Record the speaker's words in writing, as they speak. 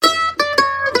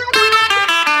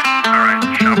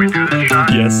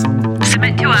Yes.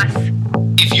 Submit to us.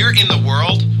 If you're in the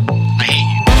world, I hate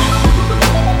you.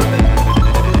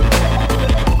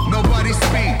 Nobody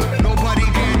speak, nobody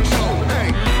get choked.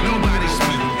 Hey, nobody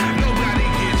speak, nobody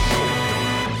get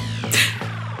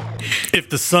choked. If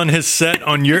the sun has set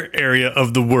on your area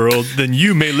of the world, then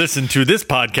you may listen to this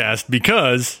podcast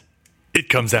because it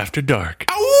comes after dark.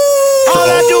 All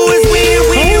I do is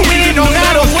win. No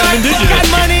matter what.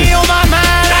 Got money on my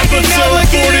mind. I can never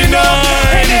get enough.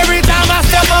 And every time I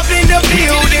step up in the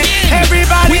building,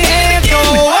 everybody hands go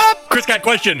up. Chris got a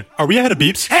question. Are we ahead of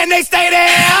beeps? And they stay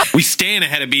there. We staying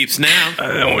ahead of beeps now.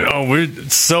 Oh, we're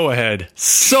so ahead.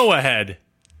 So ahead.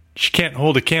 She can't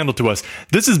hold a candle to us.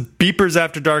 This is Beepers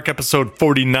After Dark episode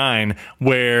 49,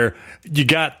 where you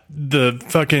got the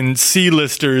fucking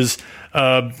C-listers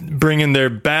bringing their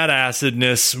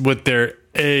badassedness with their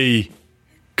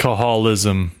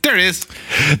alcoholism. There it is.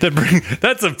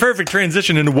 That's a perfect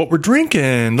transition into what we're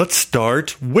drinking. Let's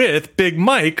start with Big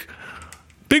Mike.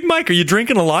 Big Mike, are you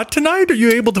drinking a lot tonight? Are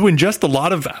you able to ingest a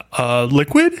lot of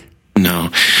liquid? No.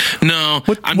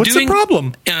 What's the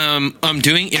problem? I'm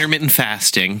doing intermittent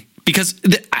fasting because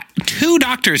 2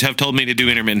 doctors have told me to do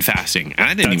intermittent fasting.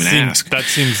 I didn't even ask. That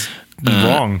seems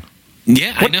wrong.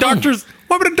 Yeah, I know.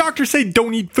 Why would a doctor say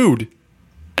don't eat food?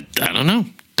 I don't know.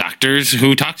 Doctors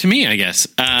who talk to me, I guess.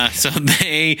 So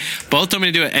they both told me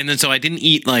to do it. And then so I didn't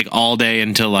eat like all day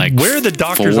until like Where are the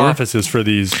doctor's 4. offices for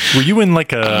these? Were you in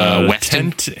like a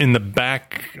Weston. tent in the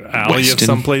back alley Weston. of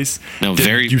someplace? No, Did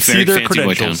very, you see very their fancy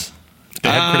boy town. credentials? They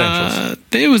had credentials.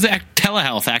 It was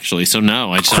telehealth, actually. So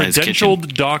no, I just had his kitchen.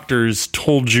 Credentialed doctors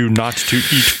told you not to eat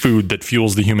food that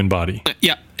fuels the human body.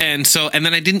 Yeah, and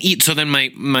then I didn't eat. So then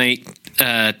my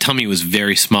tummy was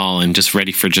very small and just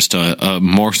ready for just a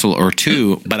morsel or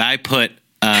two. But I put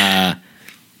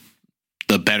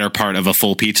the better part of a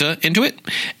full pizza into it,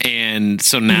 and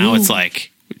so now it's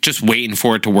like just waiting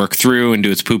for it to work through and do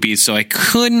its poopies. So I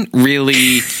couldn't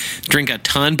really drink a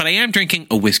ton, but I am drinking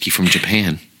a whiskey from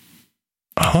Japan.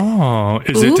 Oh,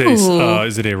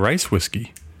 is it a rice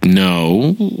whiskey?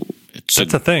 No,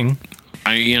 That's a thing.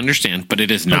 I understand, but it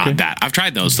is not that. I've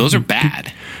tried those. Those are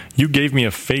bad. You gave me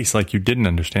a face like you didn't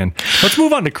understand. Let's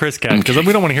move on to Chris Cat because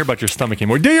we don't want to hear about your stomach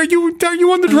anymore. Are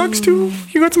you on the drugs too?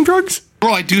 You got some drugs?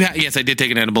 Bro, I do have. Yes, I did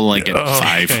take an edible like at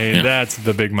 5. Okay, Yeah. that's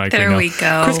the Big Mike. There right now. we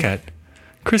go.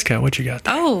 Chris Cat, what you got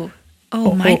there?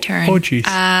 My turn. Oh, geez.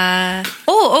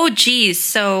 Geez.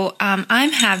 So,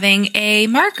 I'm having a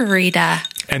margarita.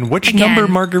 And which Again. number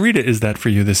margarita is that for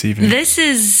you this evening? This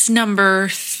is number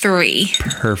 3.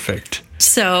 Perfect.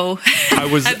 So,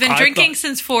 I've been drinking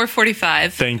since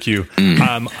 4:45. Thank you. And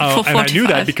I knew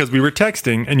that because we were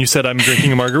texting and you said, I'm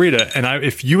drinking a margarita. And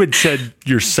if you had said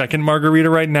your second margarita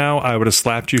right now, I would have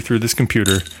slapped you through this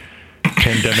computer.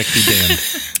 Pandemic be damned.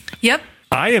 Yep.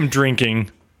 I am drinking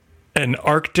an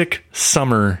Arctic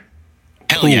Summer.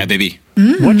 Hell yeah, baby.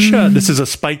 This is a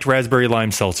spiked raspberry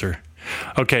lime seltzer.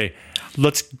 Okay,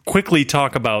 let's quickly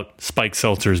talk about spiked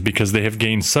seltzers because they have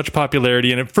gained such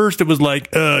popularity. And at first it was like,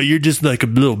 you're just like a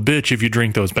little bitch if you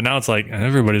drink those. But now it's like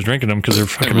everybody's drinking them because they're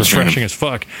fucking refreshing as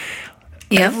fuck.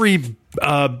 Yep. Every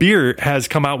beer has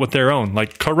come out with their own,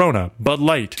 like Corona, Bud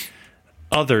Light,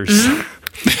 others.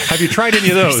 Have you tried any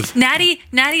of those? Natty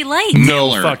Light. No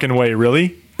Miller. fucking way,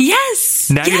 really?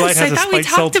 Yes. Natty Light has I a thought we spiked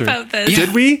talked seltzer. about this.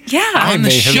 Did we? Yeah. I On the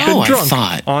may have show, been I drunk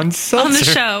thought. on seltzer. On the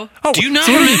show. Oh, Do you not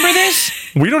see, remember this?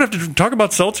 We don't have to talk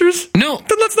about seltzers? No.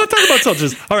 Then let's not talk about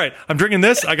seltzers. All right, I'm drinking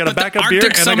this. I got a backup beer.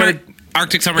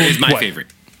 Arctic Summer is my What? favorite.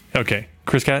 Okay,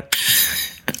 Chris Cat.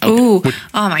 Ooh.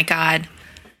 Oh my God.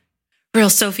 Real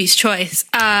Sophie's choice.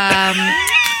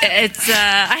 It's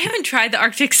I haven't tried the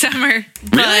Arctic Summer,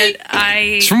 but Really?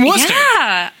 it's from Worcester.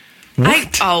 Yeah.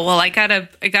 What? I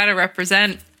gotta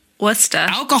represent Worcester.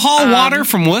 Alcohol water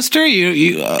from Worcester?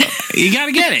 You got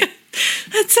to get it.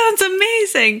 That sounds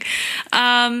amazing.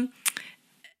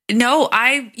 No,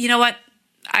 you know what?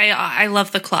 I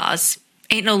love the claws.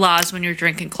 Ain't no laws when you're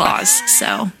drinking claws.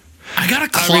 So I got a I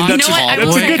claw. mean, that's, You know what? I will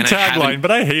that's a say- good and I tagline, haven't-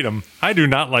 but I hate them. I do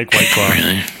not like White Claw.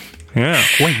 Really? Yeah.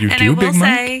 Wait, you and do, I will Big Mike?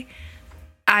 say,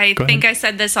 I Go think ahead. I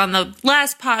said this on the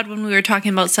last pod when we were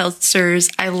talking about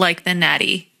seltzers. I like the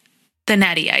natty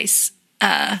ice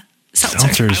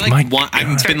seltzer. Seltzers, I my like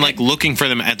I've been like looking for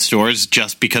them at stores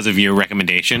just because of your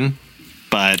recommendation.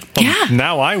 But Yeah.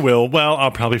 Now I will. Well,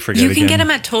 I'll probably forget You can again. get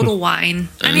them at Total Wine.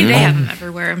 I mean, they have them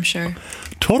everywhere, I'm sure.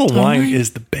 Total Wine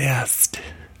is the best.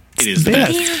 it is the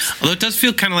best. best. Although it does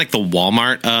feel kind of like the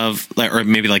Walmart of, like, or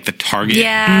maybe like the Target.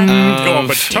 Yeah. Oh,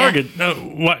 but Target,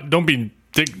 what? Don't be.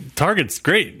 Target's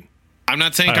great. I'm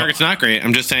not saying Target's not great.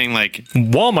 I'm just saying like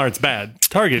Walmart's bad.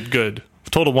 Target good.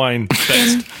 Total Wine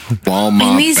best.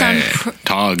 Walmart Amy's on bad,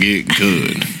 Target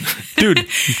good. Dude,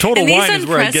 Total In these Wine is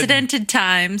where I get. unprecedented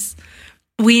times,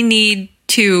 we need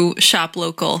to shop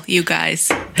local, you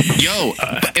guys. Yo,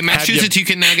 in Massachusetts, you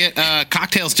can now get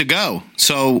cocktails to go.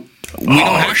 So we don't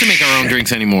have to make our own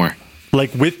drinks anymore.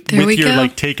 Like with There we your go.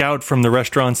 like takeout from the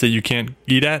restaurants that you can't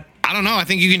eat at. I don't know. I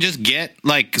think you can just get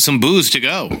like some booze to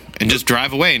go and just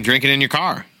drive away and drink it in your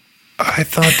car. I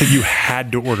thought that you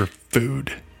had to order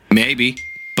food, Maybe,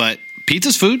 but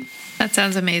pizza's food. That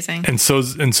sounds amazing. and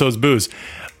so's booze.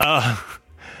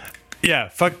 Yeah,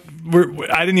 fuck.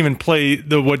 I didn't even play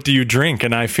the "What do you drink?"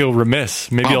 and I feel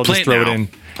remiss. Maybe I'll play just throw now. it in.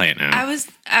 Play it now.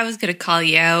 I was gonna call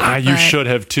you out. You but should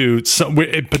have too.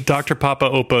 But Dr. Papa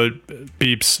Opa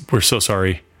beeps. We're so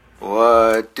sorry.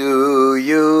 What do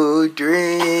you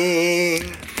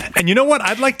drink? And you know what?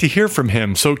 I'd like to hear from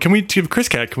him. So can we, Chris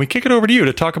Cat? Can we kick it over to you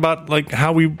to talk about like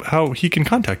how he can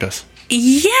contact us?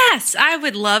 Yes, I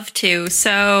would love to.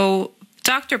 So,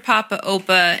 Dr. Papa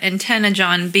Opa and Tenna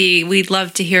John B, we'd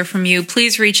love to hear from you.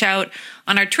 Please reach out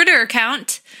on our Twitter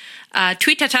account.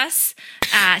 Tweet at us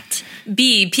at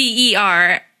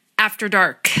BPER After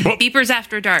Dark. Whoop. Beepers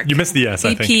After Dark. You missed the S,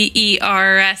 I think.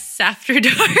 BPERS After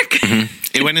Dark.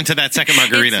 It went into that second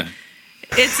margarita.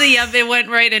 It went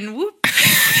right in whoop.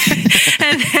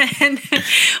 And then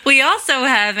we also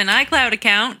have an iCloud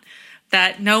account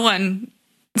that no one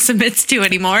submits to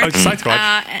anymore. Oh, it's Side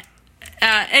Squatch.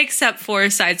 Except for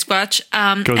Side Squatch.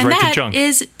 Goes and right to that junk.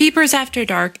 is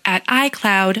beepersafterdark at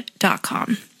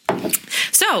iCloud.com.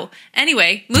 So,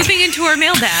 anyway, moving into our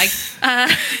mailbag.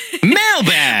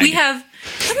 Mailbag. We have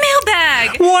a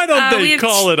mailbag. Why don't we they have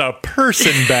call it a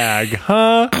person bag,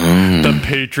 huh? The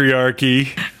patriarchy.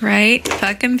 Right?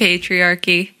 Fucking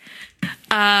patriarchy.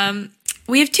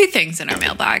 We have two things in our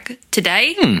mailbag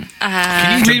today. Can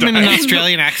you read them in an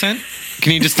Australian accent?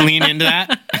 Can you just lean into that?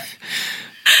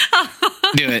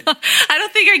 Do it. I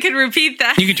don't think I can repeat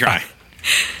that. You can try.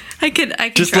 I can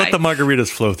Just try. let the margaritas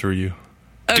flow through you.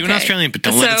 Do an Okay. Australian, but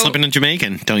don't let it So- slip into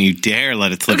Jamaican. Don't you dare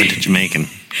let it slip into Jamaican.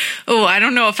 Oh, I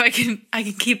don't know if I can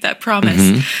keep that promise.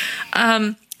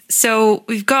 Mm-hmm. So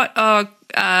we've got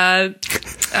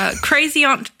Crazy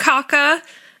Aunt Kaka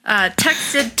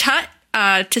texted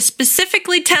Tut to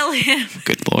specifically tell him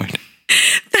Good Lord.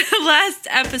 the last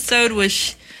episode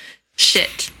was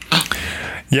shit.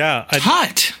 Yeah,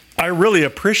 Hot. I really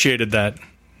appreciated that.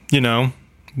 You know,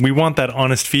 we want that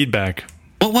honest feedback.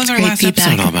 What was our Great last feedback.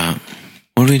 episode all about?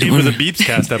 What did we It do? was a Beeps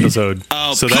Cast episode,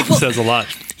 Oh, so that people- says a lot.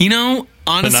 You know,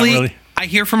 honestly, really. I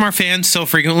hear from our fans so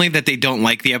frequently that they don't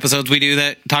like the episodes we do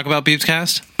that talk about Beeps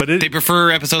Cast. But They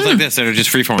prefer episodes like this that are just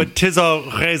freeform. But 'tis a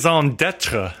raison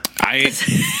d'être.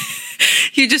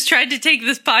 You just tried to take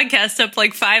this podcast up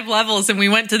like 5 levels, and we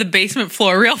went to the basement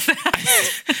floor real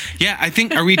fast. Yeah, I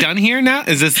think, are we done here now?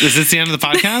 Is this the end of the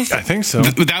podcast? I think so.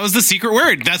 That was the secret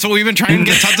word. That's what we've been trying to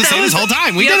get Todd to say this whole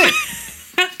time. We did it.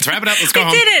 Let's wrap it up. Let's go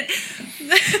home. Did it?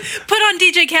 Put on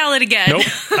DJ Khaled again. Nope,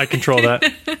 I control that.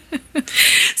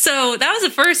 So that was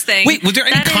the first thing. Wait, was there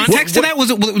any That is- context to that? Was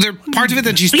there parts of it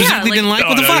that you specifically like- didn't like?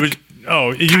 What the no, fuck? it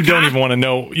was- you don't even want to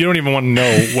know. You don't even want to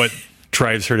know what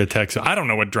drives her to text. I don't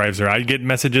know what drives her. I get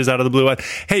messages out of the blue.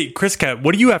 Hey, Chris Cat,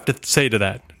 what do you have to say to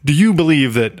that? Do you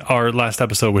believe that our last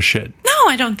episode was shit? No,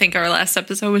 I don't think our last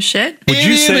episode was shit. Would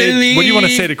you say? What do you want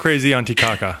to say to Crazy Auntie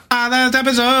Kaka? Last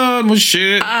episode was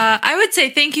shit. I would say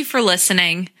thank you for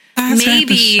listening.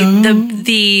 Maybe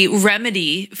the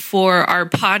remedy for our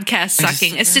podcast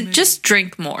sucking is to just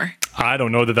drink more. I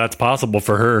don't know that that's possible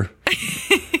for her.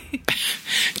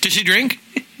 Does she drink?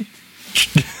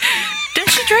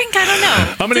 Does she drink? I don't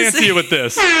know. I'm going to answer you with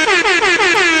this.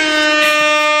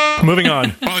 Moving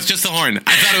on. Oh, it's just the horn.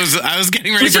 I thought it was. I was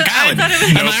getting ready for I Khaled. thought it was-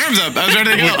 I had my arms up. I was ready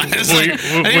to go.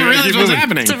 I didn't realize what was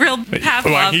happening. It's a real Well,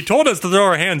 Pavlov. he told us to throw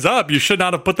our hands up. You should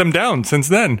not have put them down since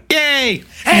then. Yay!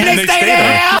 And they stay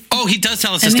there. Oh, he does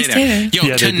tell us to And stay they there. stay Yo,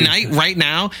 Yeah, they do. tonight, right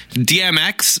now,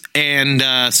 DMX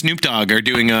and Snoop Dogg are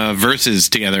doing verses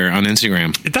together on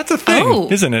Instagram. That's a thing, Oh.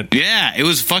 isn't it? Yeah, it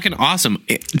was fucking awesome.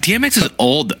 DMX is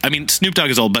old. I mean, Snoop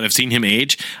Dogg is old, but I've seen him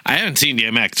age. I haven't seen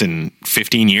DMX in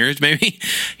 15 years, maybe.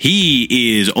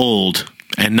 He is old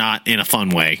and not in a fun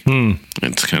way.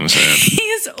 It's kind of sad. He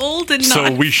is old and So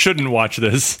not. we shouldn't watch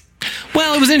this.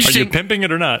 Well, it was Are you interesting. pimping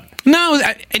it or not? No,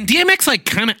 and DMX like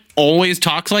kind of always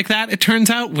talks like that. It turns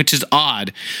out, which is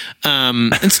odd.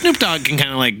 And Snoop Dogg can kind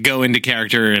of like go into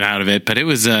character and out of it. But it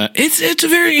was it's a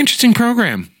very interesting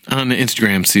program on the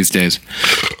Instagrams these days.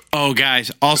 Oh,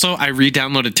 guys! Also, I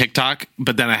re-downloaded TikTok,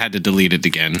 but then I had to delete it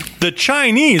again. The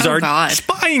Chinese Oh, are God.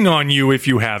 spying on you if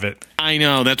you have it. I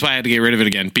know, that's why I had to get rid of it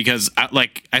again because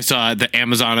I saw the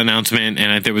Amazon announcement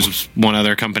and there was one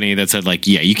other company that said like,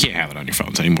 yeah, you can't have it on your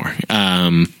phones anymore.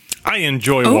 I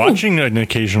enjoy watching an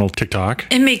occasional TikTok.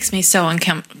 It makes me so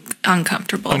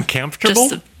uncomfortable. Uncomfortable?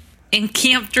 Just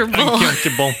uncomfortable.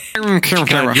 Uncomfortable.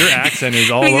 God, your accent is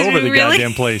all Because over the we really-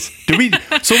 goddamn place. So we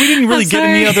didn't really get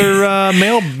any other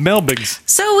mail bigs.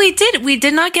 So we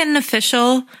did not get an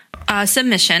official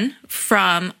submission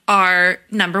from our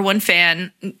number one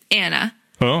fan, Anna.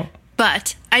 Oh.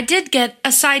 But I did get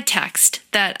a side text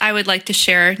that I would like to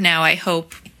share now. I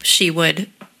hope she would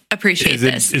appreciate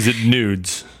this. Is it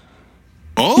nudes?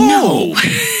 Oh.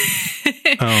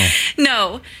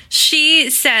 No, she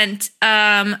sent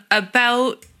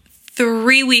about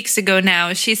 3 weeks ago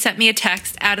now, she sent me a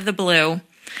text out of the blue,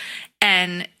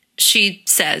 and she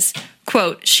says,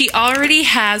 quote, she already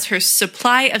has her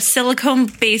supply of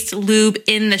silicone-based lube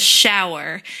in the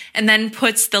shower, and then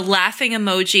puts the laughing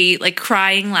emoji, like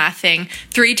crying, laughing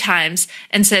 3 times,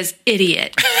 and says,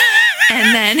 idiot.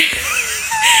 And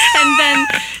then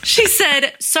she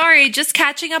said, sorry, just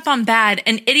catching up on bad,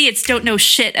 and idiots don't know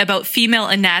shit about female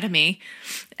anatomy.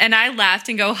 And I laughed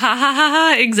and go, ha ha ha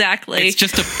ha, exactly. It's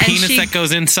just a penis that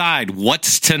goes inside.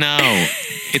 What's to know?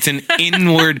 It's an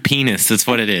inward penis. That's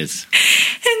what it is.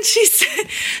 And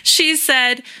she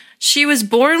said she was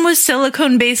born with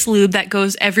silicone-based lube that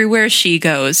goes everywhere she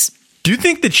goes. Do you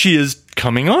think that she is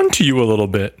coming on to you a little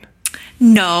bit?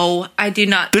 No, I do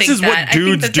not This think is that. what I think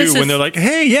dudes that do this when is- they're like,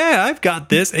 "Hey, yeah, I've got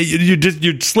this." Hey,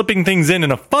 you're slipping things in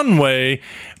a fun way.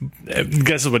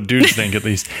 Guess what dudes think, at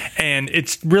least, and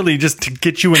it's really just to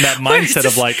get you in that mindset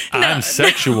of like, I'm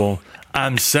sexual,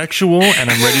 and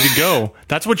I'm ready to go.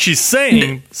 That's what she's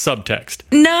saying. Subtext.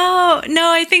 No,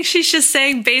 I think she's just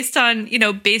saying based on,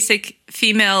 basic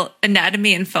female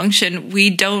anatomy and function, we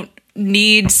don't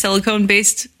need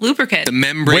silicone-based lubricant. The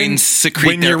membranes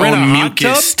secrete their you're in a own hot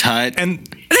mucus, tub, Tut.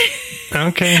 and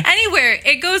okay. Anywhere,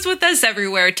 it goes with us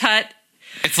everywhere, Tut.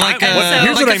 It's like Here's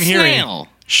like what a I'm hearing. snail.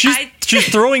 She's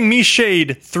throwing me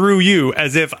shade through you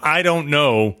as if I don't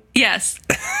know. Yes.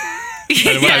 I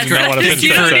did not want to finish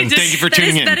that sentence. Thank you for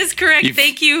tuning in. That is correct. You've-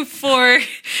 Thank you for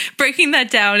breaking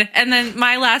that down. And then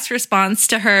my last response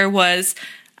to her was,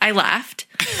 I laughed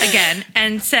again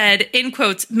and said, in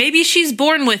quotes, maybe she's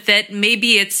born with it.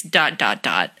 Maybe it's ...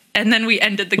 And then we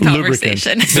ended the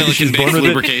conversation. Lubricant. Maybe she's born with it.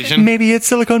 Lubrication. Maybe it's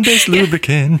silicone-based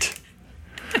lubricant.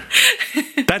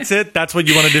 That's it. That's what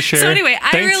you wanted to share. So anyway,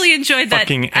 I Thanks, really enjoyed that.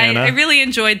 fucking Anna. I really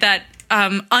enjoyed that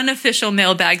unofficial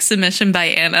mailbag submission by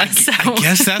Anna. So I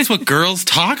guess that's what girls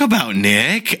talk about,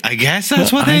 Nick. I guess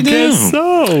that's what they I do. guess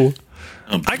so.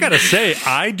 I gotta say,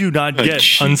 I do not get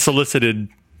shit. unsolicited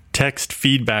text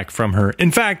feedback from her.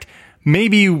 In fact,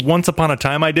 maybe once upon a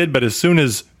time I did, but as soon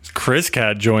as Chris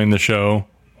Cat joined the show,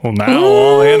 well, now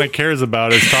all Anna cares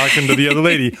about is talking to the other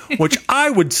lady, which I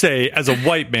would say, as a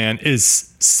white man,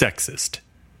 is sexist.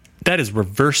 That is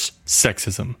reverse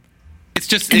sexism. It's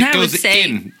just, and it I would goes say,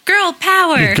 in. girl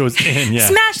power. It goes in, yeah.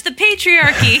 Smash the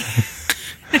patriarchy.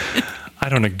 I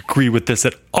don't agree with this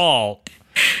at all.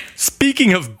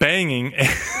 Speaking of banging,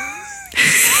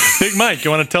 Big Mike, you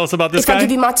want to tell us about this If I guy?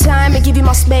 give you my time and give you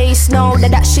my space, know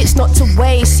that shit's not to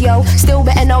waste, yo. Still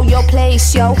better know your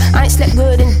place, yo. I ain't slept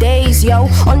good in days, yo.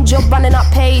 On job running up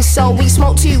pace, so we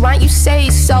smoke too, right? You say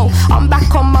so. I'm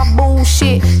back on my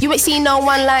bullshit. You ain't seen no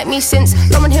one like me since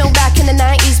Lauren Hill back in the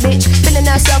 90s, bitch. Feeling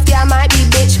herself, yeah, I might be,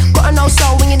 bitch. Gotta know so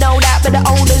when you know that, but the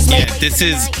olders make Yeah, this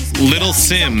is Little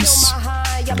Sims.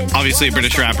 Obviously a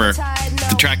British rapper.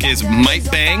 The track is Might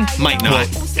Bang, Might Not.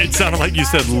 It sounded like you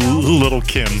said Little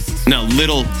Kim. No,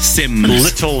 Little Sims.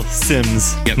 Little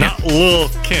Sims. Yep, Not Lil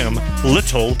Kim.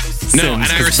 Little Sims. No, and I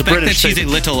 'cause the respect that British she's say- a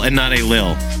little and not a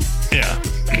lil. Yeah.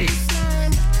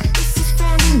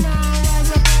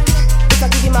 If I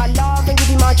give you my love and give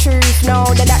you my truth, know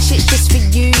that shit's just for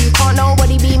you. Can't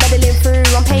nobody be meddling through.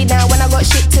 I'm paid now when I got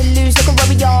shit to lose. Look at where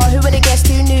we are, who would have guessed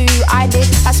who knew? I did,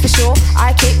 that's for sure.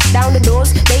 I kicked down the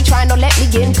doors, they try not let me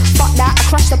in. Fuck that, I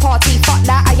crushed the party. Fuck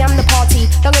that, I am the party.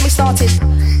 Don't get me started.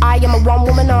 I am a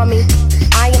one-woman army.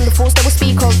 I am the force that will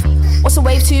speak of. What's a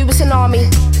wave to a tsunami?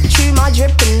 True, my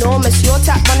drip enormous. Your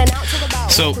tap running out. Talk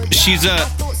about So she's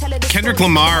Kendrick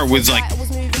Lamar was like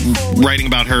writing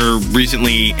about her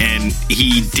recently, and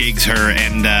he digs her.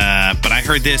 And but I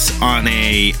heard this on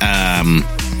a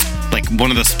like one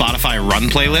of the Spotify Run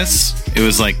playlists. It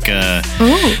was like,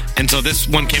 and so this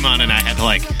one came on, and I had to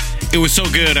like. It was so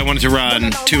good, I wanted to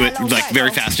run to it like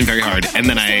very fast and very hard. And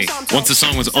then once the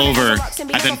song was over,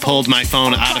 I then pulled my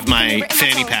phone out of my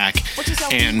fanny pack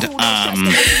and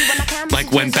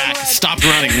like went back, stopped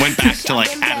running, went back to like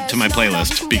add it to my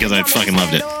playlist because I fucking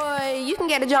loved it. you can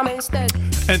get a drama instead.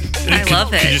 And, I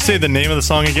love it. Could you say the name of the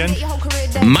song again?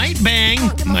 Might bang,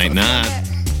 might not.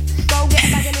 Go get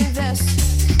a bag and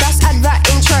invest. That's advert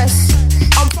interest.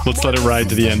 Let's let it ride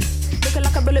to the end. Looking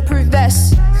like a bulletproof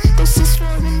vest. This is for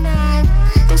the night.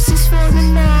 This is for the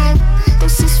night.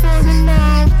 This is for the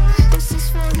night. This is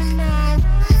for the night.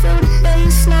 Feel the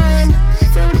baseline.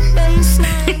 Feel the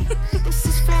baseline. This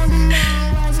is for the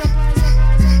night. Rise up, rise up,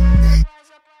 rise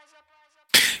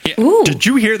up. Ooh. Did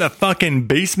you hear the fucking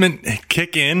basement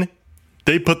kick in?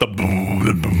 They put the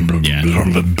boom,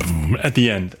 boom at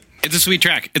the end. It's a sweet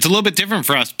track. It's a little bit different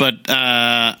for us, but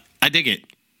I dig it.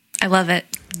 I love it.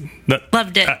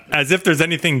 Loved it. As if there's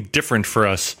anything different for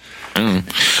us.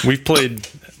 We've played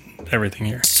everything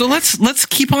here. So let's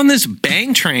keep on this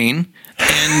bang train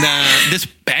and this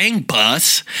bang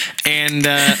bus and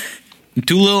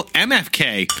do a little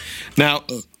MFK. Now,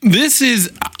 this is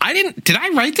did I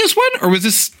write this one or was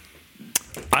this?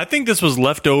 I think this was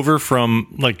left over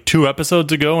from like 2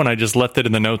 episodes ago, and I just left it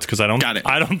in the notes because I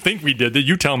don't think we did.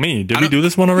 You tell me. Did we do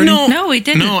this one already? No, we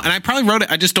didn't. No, and I probably wrote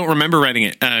it. I just don't remember writing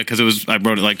it because I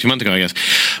wrote it like 2 months ago, I guess.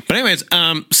 But anyways,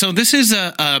 so this is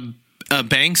a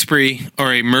bang spree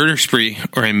or a murder spree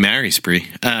or a marry spree.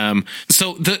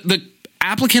 So the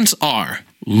applicants are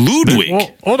Ludwig.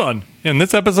 Well, hold on. In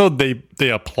this episode, they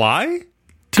apply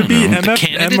to be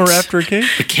M or after K?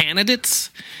 The candidates.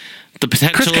 The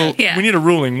potential. Yeah. We need a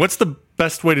ruling. What's the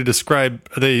best way to describe?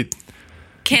 Are they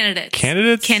Candidates.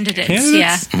 candidates? Candidates,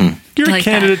 yeah. You're Like a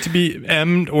candidate that. to be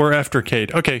M'd or after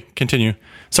Kate. Okay, continue.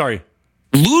 Sorry.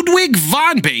 Ludwig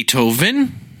von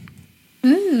Beethoven.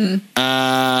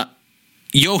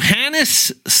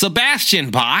 Johannes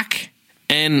Sebastian Bach.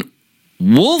 And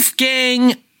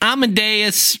Wolfgang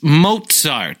Amadeus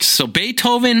Mozart. So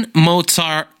Beethoven,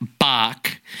 Mozart,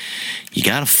 Bach. You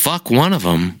gotta fuck one of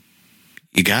them.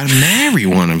 You gotta marry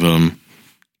one of them.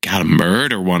 Gotta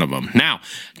murder one of them. Now,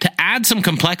 to add some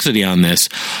complexity on this,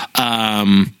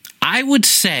 I would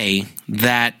say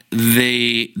that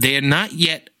they had not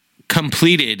yet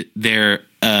completed their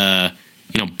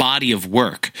body of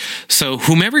work. So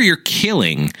whomever you're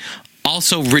killing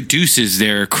also reduces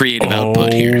their creative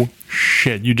output here.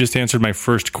 Shit, you just answered my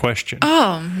first question.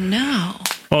 Oh, no.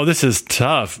 Oh, this is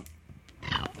tough.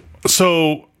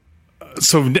 So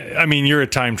I mean, you're a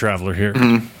time traveler here.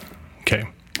 Mm-hmm. Okay.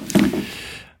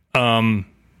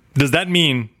 Does that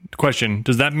mean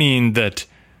that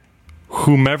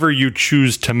whomever you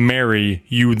choose to marry,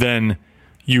 you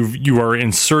are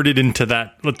inserted into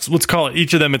that? Let's call it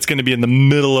each of them. It's going to be in the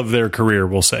middle of their career,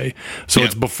 we'll say. So Yeah.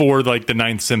 It's before like the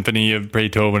Ninth Symphony of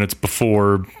Beethoven. It's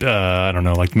before I don't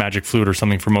know, like Magic Flute or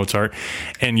something for Mozart,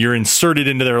 and you're inserted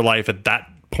into their life at that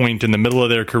point in the middle of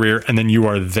their career, and then you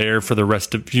are there for the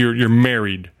rest of you're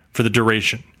married for the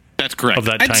duration. That's correct. Of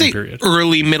that I'd time say period.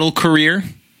 early middle career.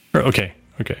 Okay.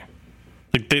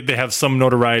 Like they have some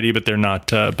notoriety, but they're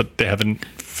not. But they haven't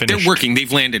finished. They're working.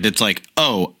 They've landed. It's like,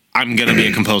 oh, I'm going to be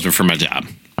a composer for my job.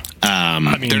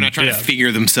 They're not trying to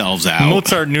figure themselves out.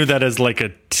 Mozart knew that as like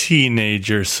a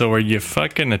teenager. So are you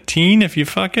fucking a teen if you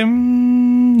fuck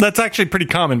him? That's actually pretty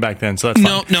common back then. So that's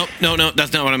fine. No.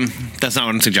 That's not what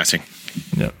I'm suggesting.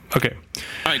 Yeah. Okay.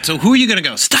 All right. So who are you going to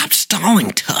go? Stop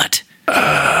stalling, Tut.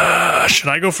 Should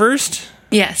I go first?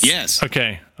 Yes. Yes.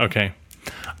 Okay.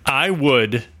 I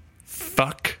would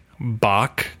fuck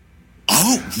Bach.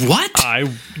 Oh, what?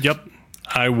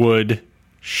 I would.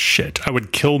 Shit. I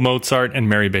would kill Mozart and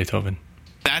marry Beethoven.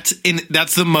 That's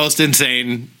the most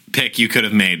insane pick you could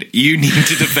have made. You need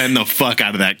to defend the fuck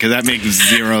out of that because that makes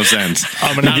zero sense.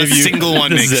 I'm gonna Not give a you single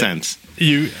one this is makes it. sense.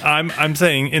 I'm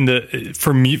saying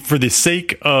for the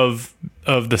sake of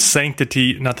the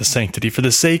sanctity, not the sanctity, for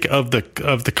the sake of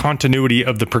the continuity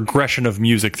of the progression of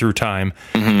music through time,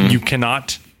 you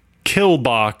cannot kill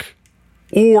Bach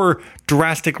or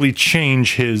drastically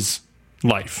change his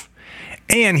life.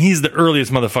 And he's the earliest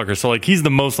motherfucker. So, like, he's the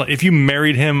most... Like, if you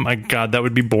married him, my God, that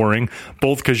would be boring.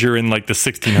 Both because you're in, like, the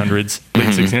 1600s, late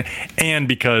 1600s, and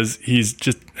because he's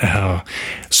just...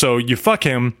 So, you fuck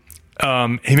him.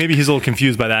 Maybe he's a little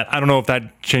confused by that. I don't know if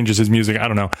that changes his music. I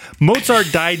don't know.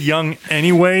 Mozart died young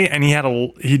anyway, and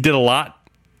he did a lot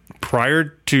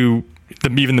prior to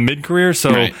even the mid-career.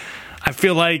 So... Right. I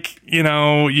feel like,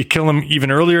 you kill him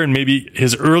even earlier and maybe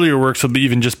his earlier works will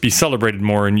even just be celebrated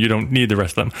more and you don't need the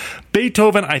rest of them.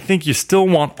 Beethoven, I think you still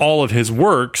want all of his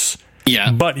works.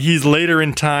 Yeah. But he's later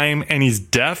in time and he's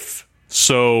deaf.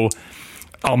 So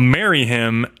I'll marry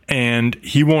him and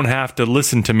he won't have to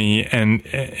listen to me and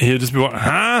he'll just be going,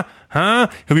 huh?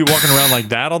 He'll be walking around like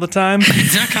that all the time.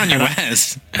 It's not Kanye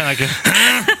West. And I can,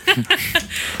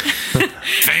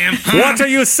 Fam. what are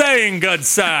you saying, good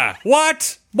sir?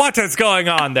 What is going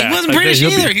on there? He wasn't Like, British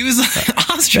he'll be- either. He was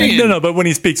Austrian. No, but when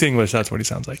he speaks English, that's what he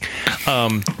sounds like.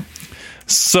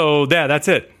 So, yeah, that's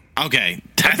it. Okay.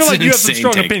 I feel like you have some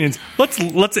strong opinions.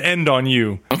 Let's end on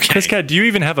you. Okay. Chris Cat, do you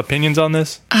even have opinions on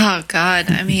this? Oh God,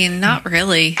 I mean, not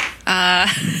really.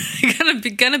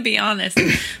 Gonna be honest,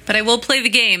 but I will play the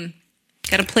game.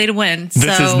 Got to play to win.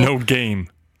 This is no game.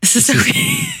 This is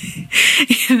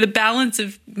the balance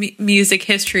of music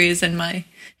history is in my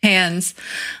hands.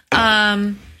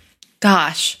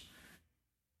 Gosh,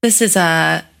 this is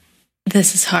hard.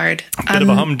 Bit of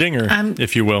a humdinger,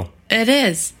 if you will. It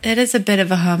is. It is a bit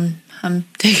of a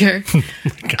humdinger.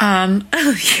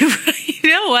 You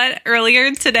know what?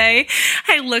 Earlier today,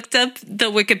 I looked up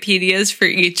the Wikipedias for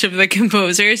each of the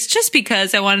composers just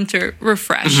because I wanted to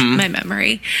refresh my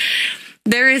memory.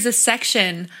 There is a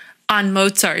section on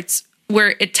Mozart's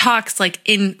where it talks like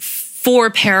in 4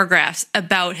 paragraphs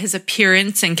about his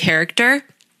appearance and character.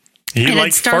 He And it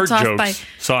likes fart starts off jokes. by-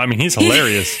 So, I mean, he's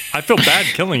hilarious. I feel bad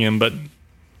killing him, but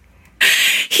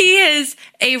He is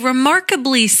a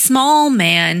remarkably small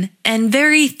man and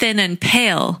very thin and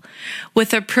pale,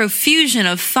 with a profusion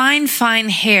of fine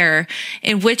hair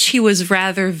in which he was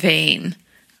rather vain.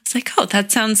 It's like, oh,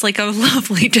 that sounds like a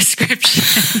lovely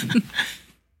description.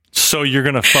 so you're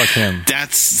going to fuck him.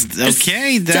 That's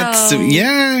okay. That's So-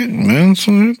 yeah. That's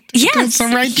Yes, the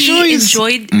right he choice.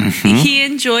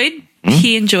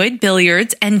 He enjoyed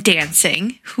billiards and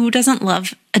dancing. Who doesn't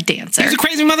love a dancer? He's a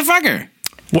crazy motherfucker.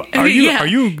 What, are you Yeah.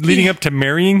 leading up to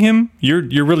marrying him?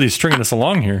 You're really stringing us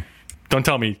along here. Don't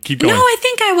tell me. Keep going. No, I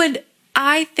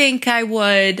think I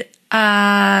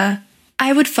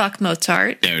would fuck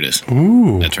Mozart. There it is.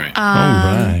 Ooh. That's right. All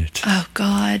right. Oh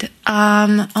God.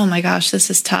 Oh my gosh, this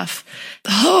is tough.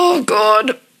 Oh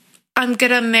God. I'm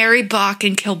gonna marry Bach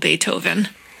and kill Beethoven.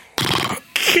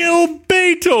 Kill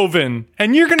Beethoven,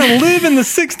 and you're going to live in the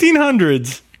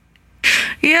 1600s.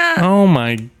 Yeah, Oh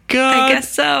my God. I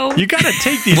guess so. You got to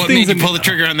take these What things made you and pull the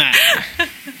trigger on that?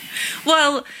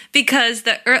 Well, because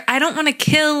I don't want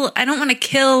to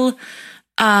kill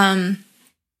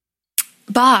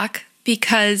Bach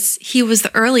because he was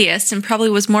the earliest and probably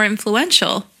was more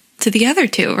influential to the other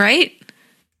two, right?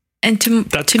 And to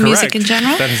That's music correct. in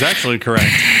general. That is actually correct.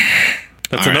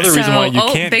 That's All right. another reason why you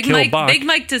can't Big kill Mike, Bach. Big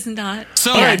Mike does not.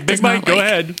 So- All Yeah, right, Big does Mike, not go like-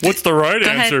 ahead. What's the right Go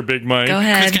ahead. answer, Big Mike? Go Chris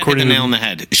ahead. got hit the nail on the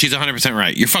head. She's 100%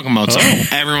 right. You're fucking Mozart. Oh.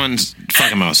 Everyone's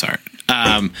fucking Mozart.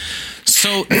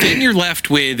 So then you're left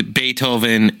with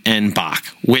Beethoven and Bach,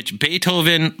 which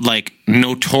Beethoven, like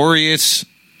notorious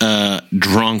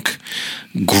drunk,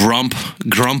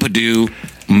 grumpadoo,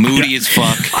 moody as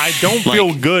fuck. I don't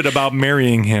feel good about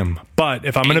marrying him, but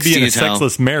if I'm going to be in a Angsty as hell.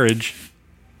 sexless marriage,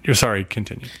 you're sorry,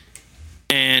 continue.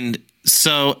 And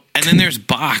then there's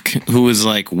Bach, who was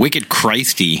like wicked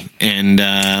Christy and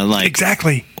like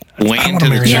Exactly. way I into wanna the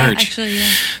marry Yeah, church. actually, yeah.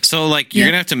 So like you're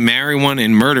Yeah. gonna have to marry one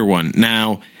and murder one.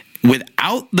 Now,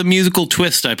 without the musical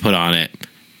twist I put on it,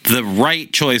 the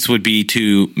right choice would be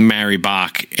to marry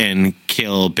Bach and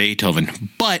kill Beethoven.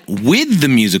 But with the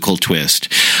musical twist,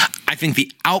 I think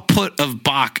the output of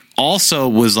Bach also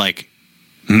was like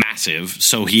massive.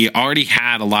 So he already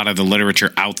had a lot of the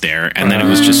literature out there, and then it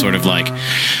was just sort of like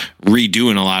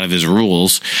redoing a lot of his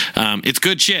rules. It's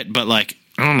good shit, but like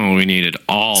I don't know, we needed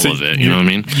all of it. You know what I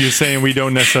mean? You're saying we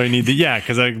don't necessarily need the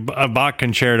because a Bach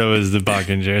concerto is the Bach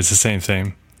concerto. It's the same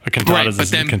thing. A cantata Right, is but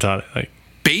the then- cantata. Like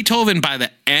Beethoven by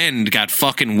the end got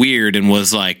fucking weird and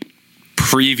was like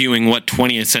previewing what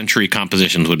 20th century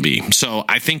compositions would be. So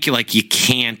I think like you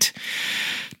can't.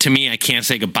 To me, I can't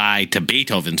say goodbye to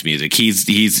Beethoven's music.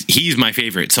 He's my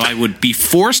favorite. So I would be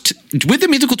forced with the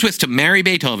musical twist to marry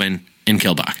Beethoven and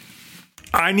kill Bach.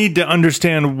 I need to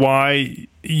understand why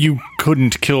you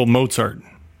couldn't kill Mozart.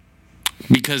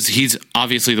 Because he's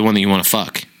obviously the one that you want to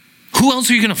fuck. Who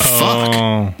else are you going to fuck?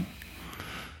 Oh.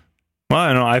 Well,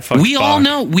 I know. I fucked We all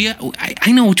Bach. know.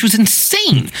 I know, which was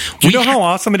insane. Do you know how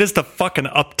awesome it is to fuck an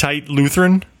uptight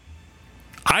Lutheran?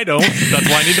 I don't. That's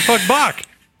why I need to fuck Bach.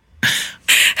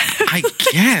 I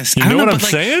guess. You I don't know what but, I'm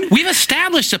saying? We've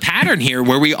established a pattern here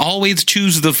where we always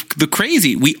choose the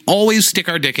crazy. We always stick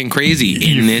our dick in crazy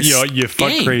in this. You fuck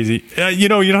game. crazy. You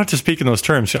don't have to speak in those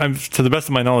terms. To the best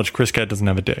of my knowledge, Chris Cat doesn't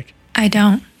have a dick. I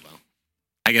don't.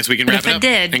 I guess we can But wrap if it I up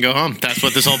did- and go home. That's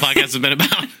what this whole podcast has been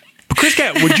about. But Chris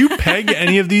Cat, would you peg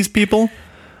any of these people?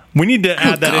 We need to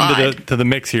add that into God. the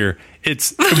mix here.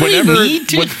 It's we need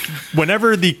to?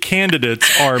 whenever the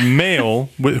candidates are male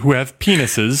who have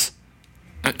penises,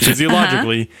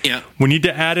 physiologically, Yeah. we need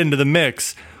to add into the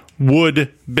mix.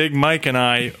 Would Big Mike and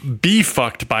I be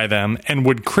fucked by them, and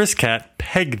would Chris Cat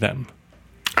peg them?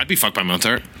 I'd be fucked by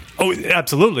Mozart. Oh,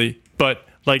 absolutely. But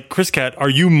like Chris Cat, are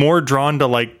you more drawn to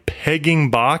like pegging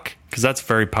Bach because that's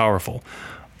very powerful,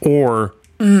 or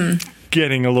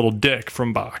getting a little dick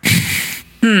from Bach?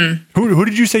 Who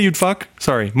did you say you'd fuck?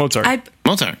 Sorry, Mozart.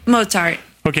 Mozart.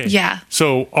 Okay. Yeah.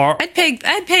 So I'd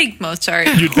peg Mozart.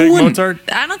 you'd peg Mozart?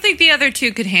 I don't think the other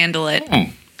two could handle it.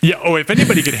 Yeah. Oh, if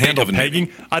anybody could handle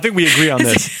pegging, I think we agree on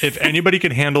this. If anybody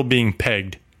could handle being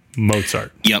pegged,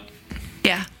 Mozart. Yep.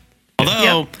 Yeah.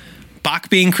 Although Bach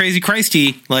being crazy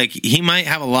Christy, like he might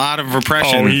have a lot of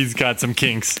repression. Oh, he's got some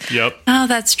kinks. Yep. Oh,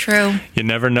 that's true. You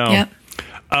never know. Yep.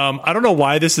 I don't know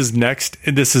why this is next.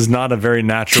 This is not a very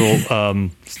natural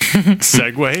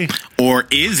segue. Or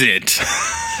is it?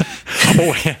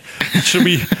 Oh, yeah. Should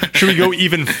we go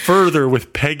even further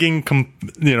with pegging,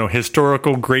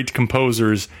 historical great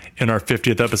composers in our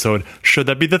 50th episode? Should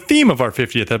that be the theme of our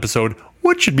 50th episode?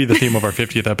 What should be the theme of our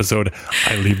 50th episode?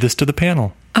 I leave this to the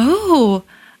panel. Oh,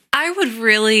 I would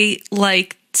really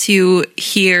like to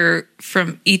hear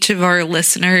from each of our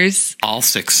listeners. All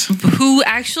 6. Who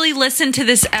actually listened to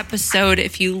this episode.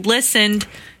 If you listened,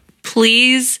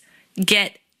 please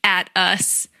get at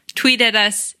us, tweet at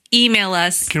us, email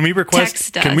us. Can we request?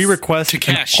 Text us. Can we request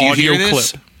Takesh, an you audio hear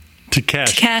this? clip? Takesh.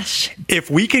 Takesh. If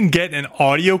we can get an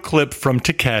audio clip from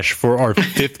Takesh for our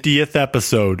 50th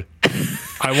episode,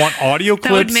 I want audio clips.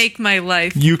 That would make my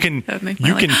life. You can That would make my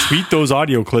you can life. tweet those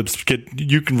audio clips.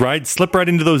 You can slip right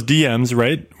into those DMs.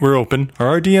 Right, we're open. Are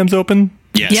our DMs open?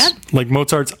 Yes. Yep. Like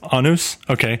Mozart's anus.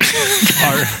 Okay,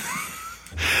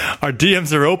 our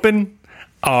DMs are open.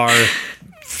 Our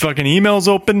fucking email's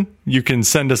open. You can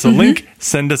send us a link.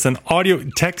 Send us an audio.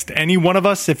 Text any one of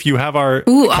us if you have our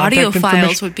Audio contact files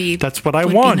information. would be. That's what I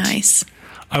would want. Be nice.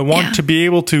 I want Yeah. to be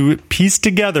able to piece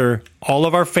together all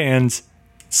of our fans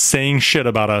saying shit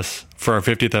about us for our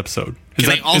 50th episode. Can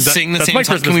they all sing the that's same my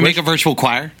song? Christmas Can we wish. make a virtual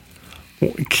choir? No.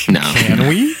 Can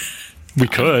we? We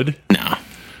could. No.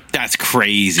 That's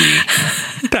crazy.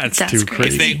 That's That's too crazy.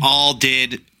 crazy. If they all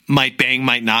did Might Bang,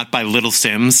 Might Not by Little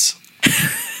Sims,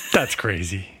 That's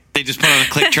crazy. they just put on a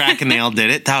click track and they all did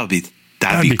it, that'd be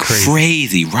That'd be crazy.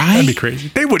 crazy, right? That'd be crazy.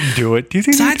 They wouldn't do it. Do you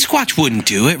think? Side Squatch wouldn't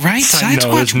do it, right? Side no,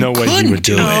 Squatch there's no way he couldn't would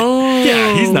do it. Oh.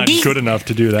 Yeah, he's not He- good enough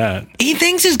to do that. He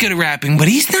thinks he's good at rapping, but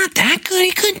he's not that good.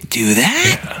 He couldn't do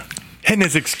that. And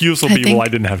his excuse will I be, think- "Well, I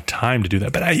didn't have time to do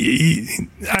that." But I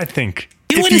think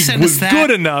He if wouldn't he send was us that. good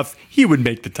enough, he would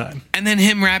make the time. And then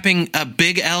him rapping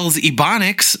Big L's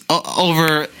Ebonics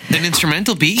over an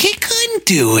instrumental beat, he couldn't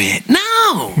do it.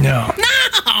 No. No,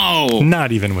 No.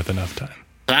 not even with enough time.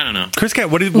 I don't know. Chris Cat,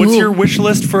 what's your wish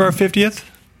list for our 50th?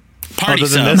 Party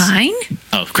Other than subs. this? Mine?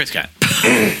 Oh, Chris Cat.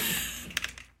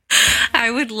 I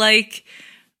would like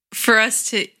for us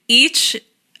to each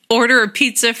order a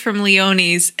pizza from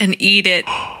Leone's and eat it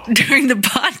during the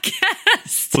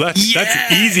podcast. Well, that's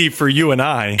Yeah. easy for you and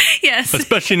I, Yes.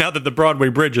 especially now that the Broadway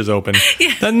Bridge is open.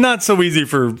 Yeah. That's not so easy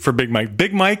for Big Mike.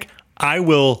 Big Mike, I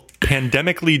will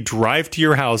pandemically drive to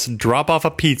your house, drop off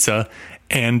a pizza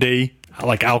and a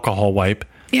alcohol wipe.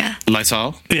 Yeah.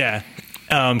 Lysol. Yeah.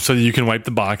 So that you can wipe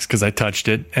the box because I touched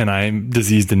it and I'm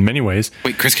diseased in many ways.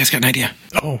 Wait, Chris Cat's got an idea.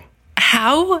 Oh,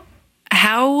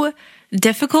 How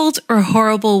difficult or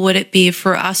horrible would it be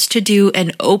for us to do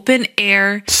an open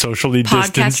air socially podcast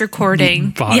distanced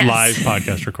recording? Yes. live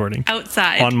podcast recording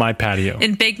outside on my patio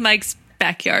in Big Mike's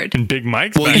backyard? in Big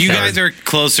Mike's Well, you backyard. guys are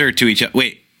closer to each other.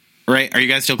 Wait, right? Are you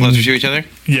guys still closer to each other?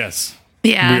 Yes.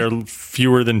 Yeah. We are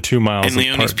fewer than 2 miles And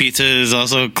Leone's apart. Pizza is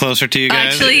also closer to you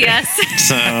guys? Actually, yes.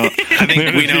 So I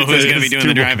think we know who's going to be doing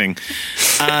the driving.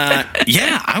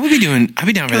 Yeah, I'd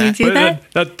be down for we that. do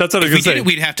that? That's what I If was we did going it, to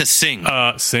we'd have to sing.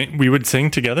 say. We would sing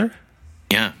together?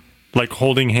 Yeah. Like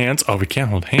holding hands? Oh, we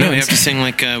can't hold hands. No, we'd have to sing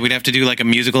we'd have to do like a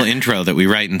musical intro that we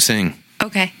write and sing.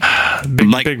 Okay. Big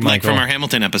Like Michael. from our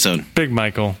Hamilton episode. Big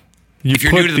Michael. You If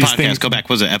you're put new to the these podcast, things- go back.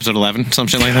 Was it episode 11?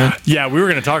 Something like that? Yeah, we were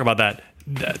going to talk about that.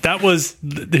 That was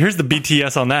here's the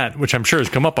BTS on that, which I'm sure has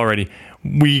come up already.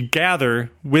 We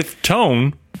gather with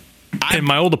Tone in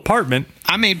my old apartment.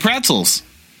 I made pretzels.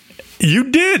 You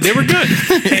did. They were good.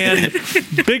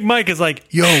 And Big Mike is like,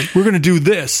 "Yo, we're going to do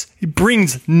this." He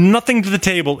brings nothing to the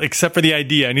table except for the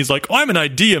idea. And he's like, "I'm an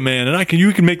idea man and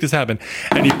you can make this happen."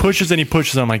 And he pushes and he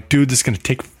pushes. I'm like, "Dude, this is going to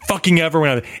take fucking ever."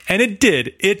 And it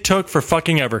did. It took for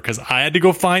fucking ever because I had to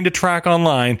go find a track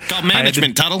online. Called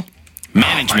management, Tuttle.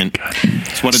 Management.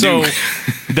 That's what I So do.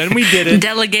 then we did it.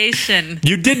 Delegation.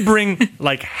 You did bring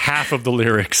like half of the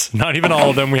lyrics, not even all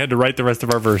of them. We had to write the rest of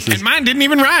our verses. And mine didn't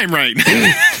even rhyme right.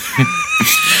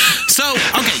 So,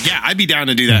 okay, yeah, I'd be down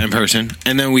to do that in person.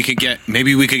 And then we could get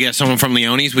someone from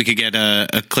Leone's. We could get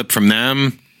a clip from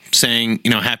them saying,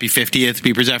 happy 50th,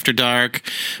 Beepers After Dark.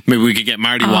 Maybe we could get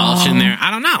Marty Walsh in there. I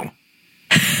don't know.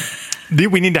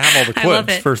 We need to have all the I love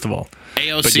clips, it. first of all.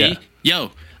 AOC.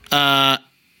 yeah.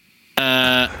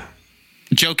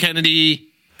 Joe Kennedy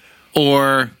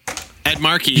or Ed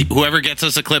Markey, whoever gets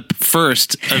us a clip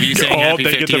first of you saying happy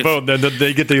 50th. They get the vote.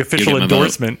 They get the official give 'em a vote.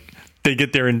 endorsement. They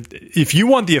get their. If you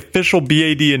want the official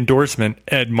BAD endorsement,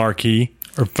 Ed Markey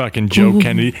or fucking Joe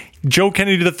Kennedy, Joe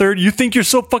Kennedy III, you think you're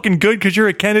so fucking good because you're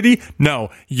a Kennedy? No,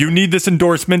 you need this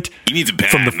endorsement He needs it bad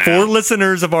from the now. 4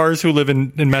 listeners of ours who live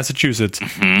in Massachusetts.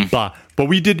 Blah. But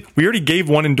we already gave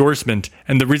one endorsement,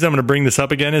 and the reason I'm going to bring this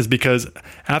up again is because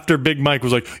after Big Mike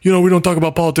was like, we don't talk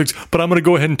about politics, but I'm going to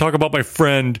go ahead and talk about my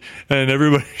friend, and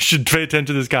everybody should pay attention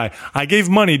to this guy. I gave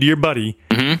money to your buddy,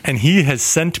 and he has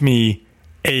sent me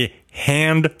a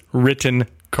handwritten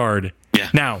card. Yeah.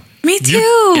 Now, Me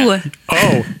too.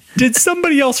 oh, did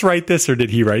somebody else write this, or did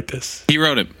he write this? He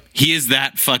wrote it. He is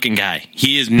that fucking guy.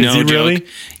 He is no Is he joke. really?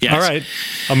 Yes. All right.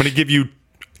 I'm going to give you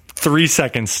 3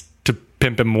 seconds to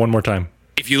pimp him one more time.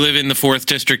 If you live in the 4th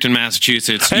district in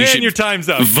Massachusetts, you And should your time's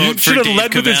up. vote You for should have Dave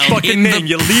led with his Cavell fucking in name. the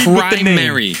You lead with the name.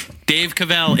 primary. Dave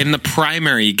Cavell in the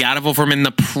primary. You gotta vote for him in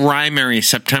the primary,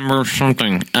 September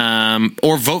something.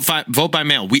 Or vote by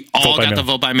mail. We all by got mail. the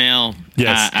vote by mail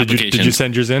Yes. application. Did you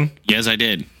send yours in? Yes, I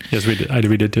did. Yes, we did.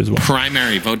 We did too as well.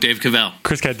 Primary. Vote Dave Cavell.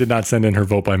 Chris Cat did not send in her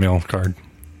vote by mail card.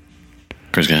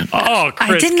 Chris Gat. Oh, I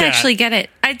Chris didn't Cat. actually get it.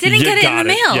 I didn't You get it in got the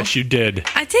mail. Yes, you did.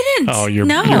 I didn't. Oh, you're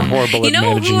no. horrible at You know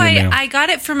managing who your mail. I got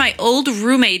it for my old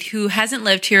roommate who hasn't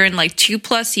lived here in like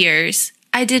 2+ years.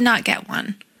 I did not get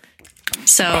one.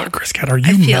 So Chris Cat, are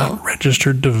you feel- not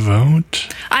registered to vote?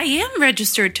 I am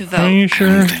registered to Are you vote.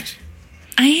 sure?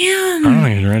 I am. I don't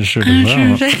think you're registered to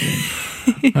vote.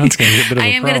 That's going to get a bit of a I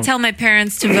am going problem. to tell my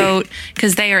parents to vote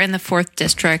because they are in the 4th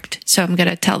district. So I'm going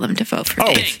to tell them to vote for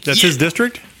Oh, Dave. that's his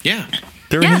district? Yeah.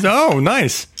 They're in Yeah. his, oh,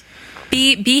 nice.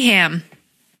 Beham.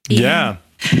 Yeah.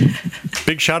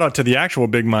 Big shout out to the actual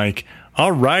Big Mike.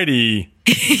 All righty.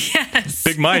 Yes.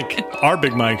 Big Mike. Our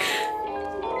Big Mike.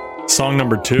 Song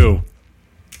number 2.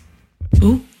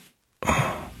 Ooh.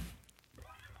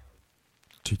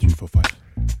 2, 3, 4, 5.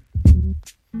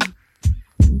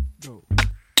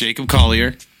 Jacob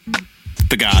Collier,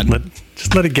 the God.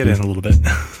 Just let it get in a little bit.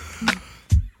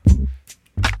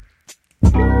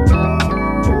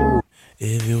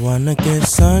 If you wanna get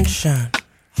sunshine,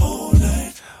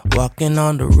 walking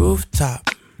on the rooftop,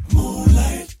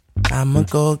 I'ma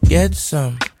go get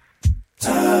some.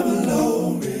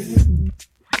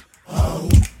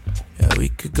 Yeah, we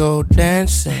could go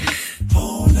dancing,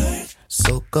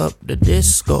 soak up the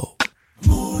disco.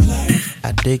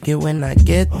 I dig it when I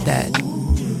get that.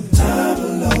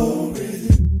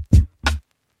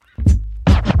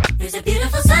 It's a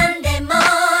beautiful Sunday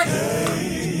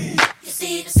morning. You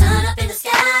see the sun up in the sky.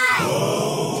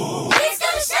 It's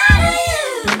gonna shine on you.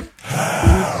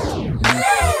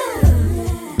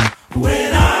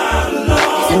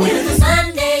 It's a beautiful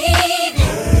Sunday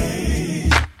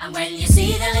evening. And when you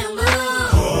see the little moon,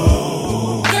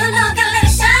 you know gonna let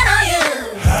it shine on you.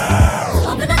 So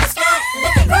open up the sky,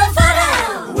 let the groove fall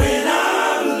down.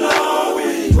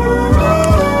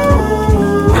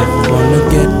 If you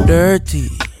wanna get dirty,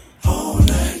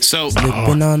 So,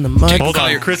 slipping on the mud. Hold on,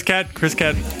 Collier. Chris Cat,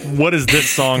 what does this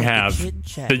song have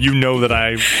that you know that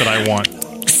I want?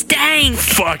 Stank.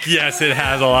 Fuck yes, it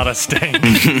has a lot of stank.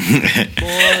 it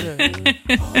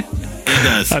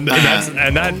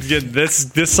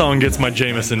does. This song gets my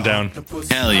Jameson down.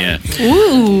 Hell yeah.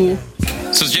 Ooh.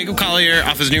 So it's Jacob Collier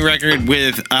off his new record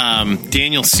with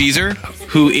Daniel Caesar,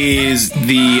 who is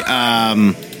the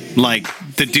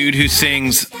the dude who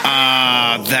sings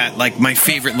that like my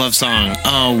favorite love song.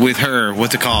 Oh, with her,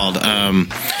 what's it called?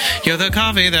 You're the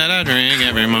coffee that I drink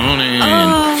every morning.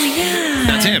 Oh, yeah.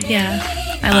 That's him. Yeah.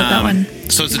 I love that one.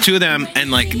 So it's the two of them,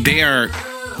 and like they are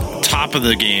top of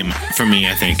the game for me,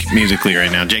 I think, musically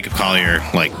right now. Jacob Collier,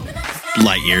 like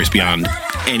light years beyond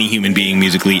any human being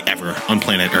musically ever on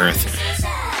planet Earth.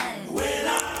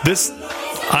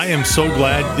 I am so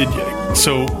glad.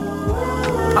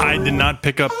 I did not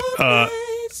pick up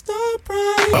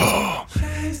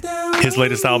his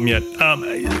latest album yet.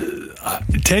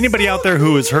 To anybody out there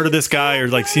who has heard of this guy or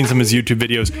like seen some of his YouTube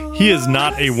videos, he is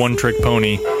not a one-trick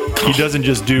pony. He doesn't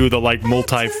just do the like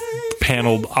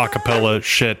multi-paneled acapella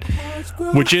shit,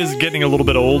 which is getting a little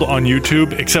bit old on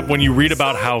YouTube. Except when you read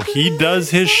about how he does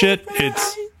his shit,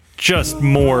 it's just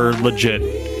more legit.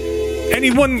 And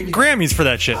he won Grammys for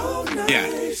that shit. Yeah.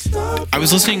 I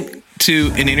was listening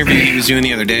to an interview he was doing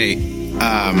the other day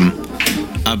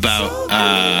about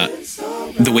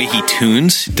the way he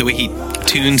tunes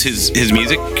his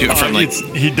music from like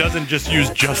he doesn't just use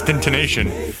just intonation.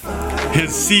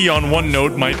 His C on one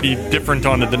note might be different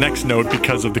on the next note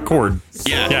because of the chord.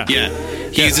 yeah.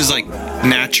 He uses like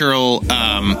natural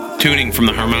tuning from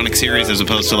the harmonic series as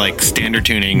opposed to like standard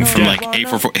tuning from like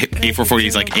A440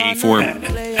 is like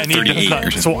A438 And he does or not,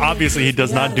 something. so obviously he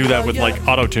does not do that with like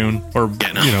auto tune or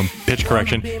pitch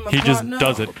correction. He just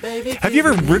does it. Have you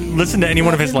ever listened to any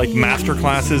one of his like master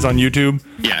classes on YouTube?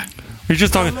 Yeah. He's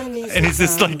just talking, and he's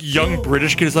this like young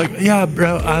British kid. He's like, yeah,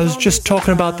 bro, I was just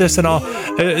talking about this and all.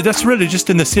 That's really just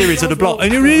in the series of the blog.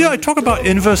 And I talk about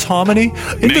inverse harmony.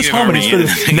 Inverse Negative harmony. harmony,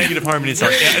 yeah. Negative harmony.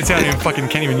 Sorry, it's not even fucking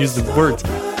can't even use the words.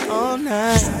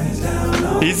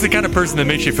 He's the kind of person that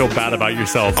makes you feel bad about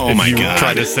yourself Oh if my you God.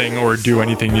 try to sing or do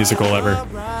anything musical ever.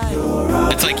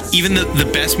 It's like even the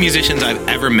best musicians I've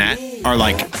ever met are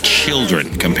like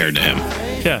children compared to him.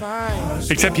 Yeah.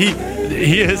 Except he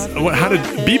is. How did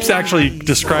Beeps actually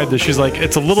describe this? She's like,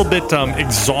 it's a little bit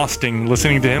exhausting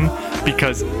listening to him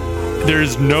because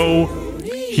there's no.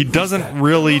 He doesn't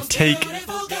really take. As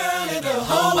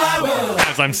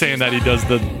I'm saying that, he does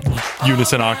the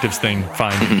unison octaves thing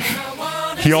fine.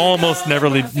 He almost never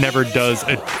does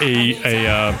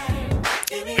a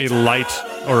light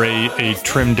or a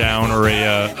trimmed down or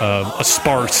a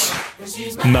sparse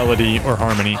melody or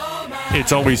harmony.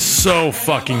 It's always so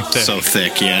fucking thick. So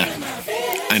thick, yeah.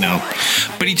 I know.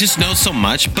 But he just knows so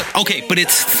much. But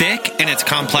it's thick and it's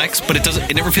complex, but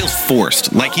it never feels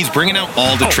forced. Like he's bringing out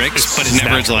all the tricks, but it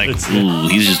never is like, ooh,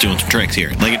 he's just doing some tricks here.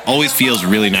 Like it always feels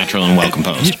really natural and well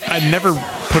composed. I never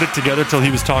put it together till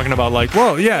he was talking about like,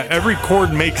 well, yeah, every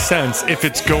chord makes sense if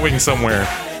it's going somewhere.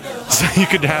 So you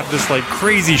could have this like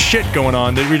crazy shit going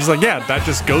on that you're just like, yeah, that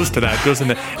just goes to that, goes in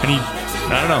the, and he,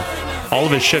 I don't know, all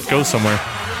of his shit goes somewhere.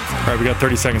 All right, we got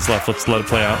 30 seconds left. Let's let it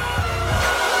play out.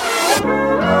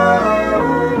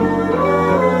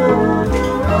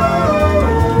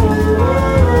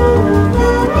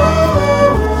 If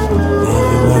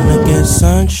you wanna get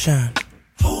sunshine,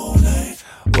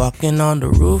 walking on the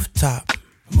rooftop,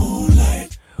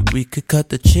 we could cut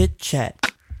the chit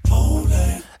chat.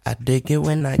 I dig it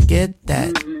when I get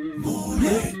that.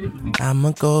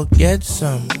 I'ma go get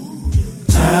some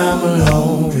time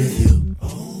alone with you.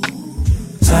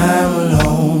 Time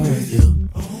alone with you.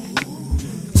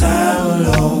 Time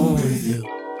alone with you.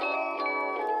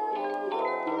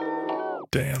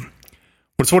 Damn.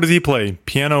 What does he play?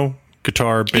 Piano,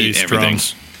 guitar, bass, Everything.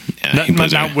 drums. Yeah, Not he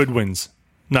plays woodwinds.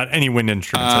 Not any wind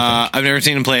instruments. I think. I've never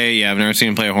seen him play. Yeah, I've never seen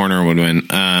him play a horn or a woodwind.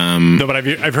 No, but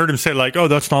I've heard him say like, "Oh,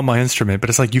 that's not my instrument." But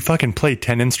it's like you fucking play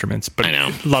 10 instruments, but I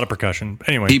know. a lot of percussion.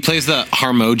 Anyway, He plays the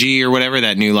Harmoji or whatever,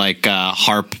 that new like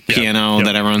harp piano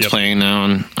that everyone's playing now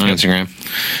on Instagram.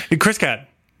 Hey, Chris Cat,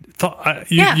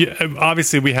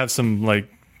 obviously we have some like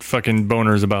fucking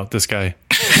boners about this guy.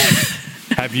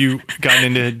 Have you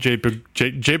gotten into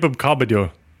Jacob Kabadoo?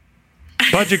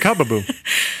 Baji Kababoo.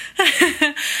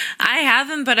 I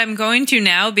haven't, but I'm going to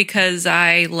now because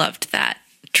I loved that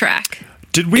track.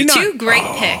 Did we not? Two great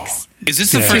picks. Is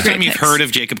this the Yeah. first Two time great you've picks. heard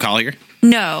of Jacob Collier?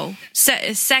 No,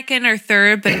 second or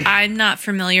third, but I'm not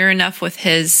familiar enough with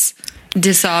his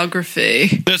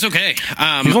discography. That's okay.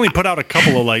 He's only put out a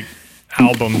couple of like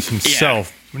albums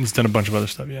himself. He's done a bunch of other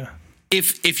stuff. Yeah.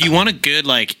 If you want a good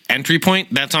like entry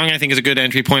point, that song I think is a good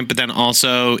entry point. But then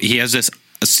also he has this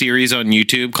a series on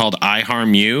YouTube called I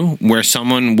Harm You, where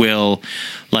someone will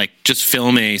like just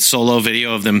film a solo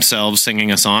video of themselves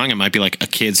singing a song. It might be like a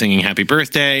kid singing Happy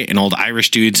Birthday, an old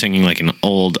Irish dude singing like an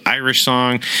old Irish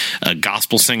song, a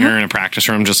gospel singer in a practice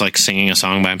room just like singing a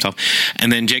song by himself.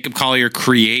 And then Jacob Collier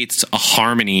creates a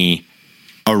harmony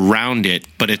around it,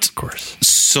 but it's Of course.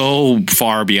 so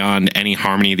far beyond any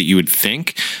harmony that you would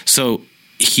think. So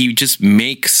he just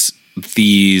makes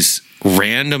these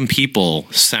random people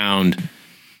sound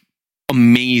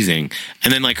amazing.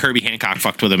 And then like Herbie Hancock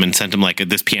fucked with him and sent him like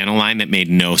this piano line that made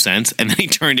no sense, and then he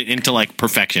turned it into like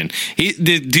perfection.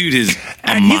 The dude is a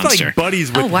And monster. he's like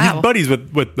buddies with Oh, wow. he's buddies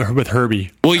with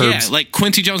Herbie. Well, Herbs. yeah, like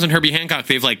Quincy Jones and Herbie Hancock,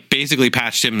 they've like basically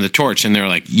patched him the torch, and they're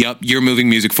like, "Yup, you're moving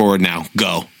music forward now.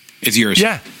 Go, it's yours."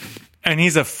 Yeah. And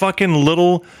he's a fucking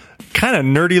little, kind of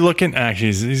nerdy looking. Actually,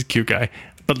 he's a cute guy,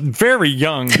 but very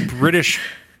young British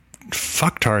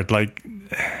fucktard. Like,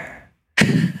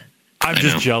 I'm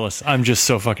just jealous. I'm just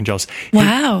so fucking jealous.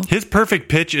 Wow. His perfect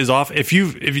pitch is off. If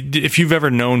you've ever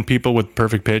known people with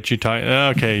perfect pitch, you talk,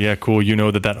 okay, yeah, cool. You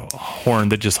know that horn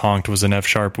that just honked was an F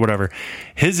sharp, whatever.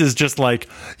 His is just like,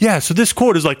 yeah. So this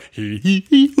chord is like,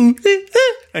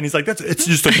 and he's like, it's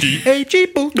just a D A G,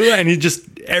 and he just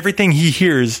everything he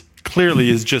hears clearly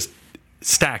is just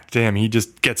stacked to him. He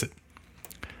just gets it.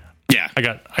 Yeah. I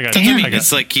got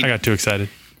It's like I got too excited.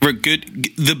 We're good.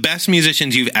 The best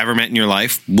musicians you've ever met in your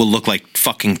life will look like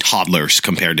fucking toddlers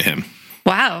compared to him.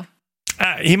 Wow.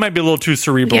 He might be a little too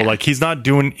cerebral. Yeah. Like he's not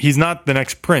the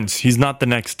next Prince. He's not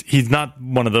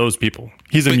one of those people.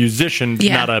 He's a musician,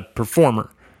 Yeah. not a performer.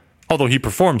 Although he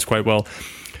performs quite well.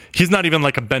 He's not even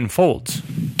like a Ben Folds.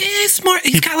 It's more.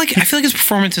 He's got like. I feel like his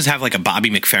performances have like a Bobby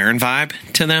McFerrin vibe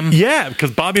to them. Yeah,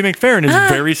 because Bobby McFerrin is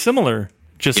very similar.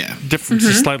 Just different,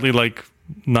 just slightly like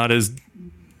not as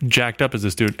jacked up as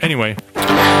this dude. Anyway.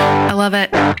 I love it.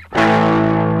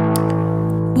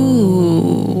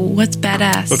 Ooh, what's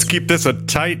badass? Let's keep this a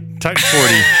tight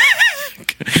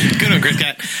 40. Good one, Chris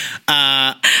Cat.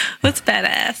 What's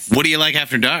badass? What do you like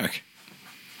after dark?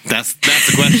 That's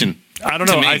the question. I don't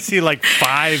To know. me. I see like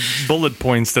 5 bullet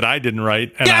points that I didn't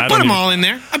write. And Yeah, I put them all in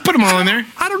there. I put them all in there.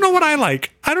 I don't know what I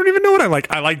like. I don't even know what I like.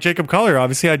 I like Jacob Collier,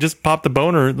 obviously. I just popped the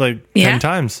boner like 10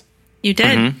 times. You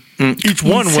did. Each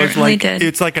one was certainly like, did.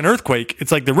 it's like an earthquake.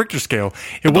 It's like the Richter scale.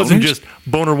 It wasn't just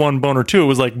boner 1, boner 2. It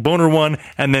was like boner 1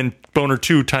 and then boner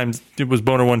 2 times, it was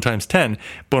boner 1 times 10.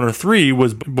 Boner 3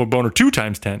 was boner 2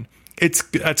 times 10.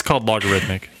 That's called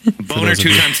logarithmic. Boner 2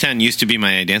 times 10 used to be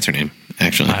my dancer name,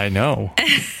 actually. I know.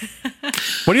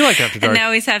 What do you like after dark? And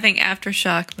now he's having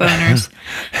aftershock boners.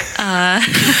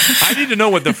 I need to know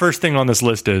what the first thing on this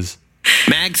list is.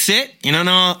 Mag Sit? You don't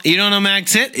know Mag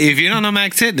Sit? If you don't know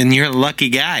Mag Sit, then you're a lucky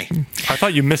guy. I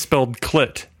thought you misspelled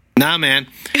clit. Nah, man.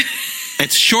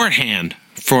 It's shorthand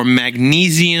for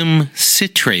magnesium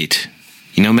citrate.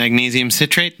 You know magnesium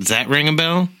citrate? Does that ring a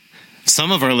bell?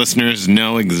 Some of our listeners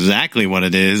know exactly what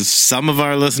it is. Some of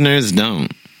our listeners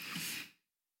don't.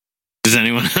 Does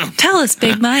anyone know? Tell us,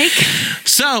 Big Mike.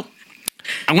 So,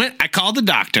 I called the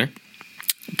doctor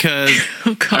because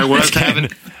Oh, God. I was having...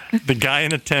 The guy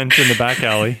in a tent in the back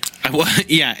alley. I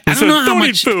He don't said, know how "Don't much...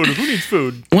 eat food. Who needs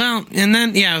food?" Well, and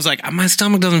then, I was like, my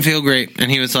stomach doesn't feel great.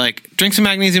 And he was like, drink some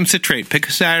magnesium citrate. Pick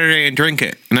a Saturday and drink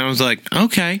it. And I was like,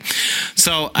 okay.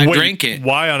 So I Wait, drank it.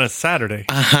 Why on a Saturday?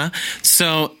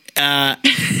 So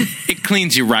it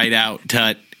cleans you right out,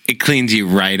 Tut. It cleans you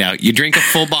right out. You drink a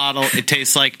full bottle. It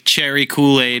tastes like cherry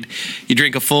Kool-Aid. You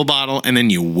drink a full bottle, and then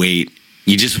you wait.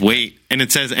 You just wait. And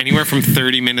it says anywhere from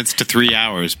 30 minutes to 3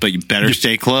 hours, but you better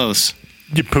stay close.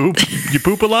 You poop? You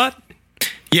poop a lot?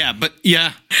 Yeah,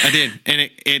 I did, and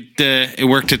it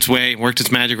worked its way, worked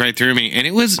its magic right through me, and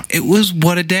it was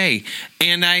what a day.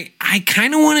 And I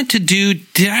kind of wanted to do.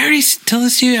 Did I already tell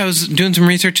this to you? I was doing some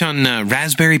research on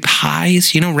Raspberry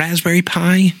Pis. You know Raspberry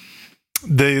Pi?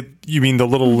 You mean the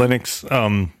little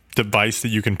Linux device that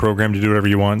you can program to do whatever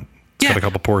you want? It's got a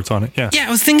couple ports on it. Yeah. Yeah, I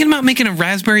was thinking about making a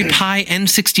Raspberry Pi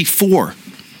N64.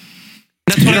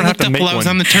 That's what I looked up while I was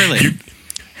on the toilet.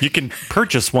 You can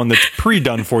purchase one that's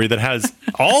pre-done for you that has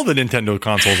all the Nintendo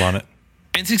consoles on it.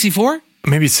 N64?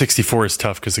 Maybe 64 is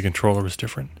tough because the controller was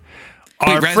different.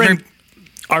 Wait,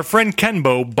 Our friend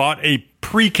Kenbo bought a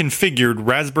pre-configured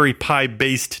Raspberry Pi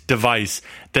based device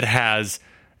that has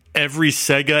every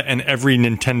Sega and every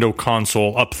Nintendo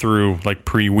console up through like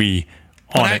pre-Wii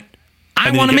on it. I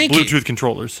And then want to you make get it. Bluetooth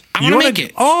controllers. I You wanna wanna- make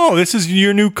it. Oh, this is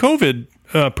your new COVID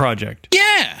project.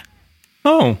 Yeah.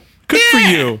 Oh, good for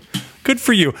Yeah. you. Good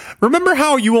for you. Remember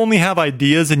how you only have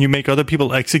ideas and you make other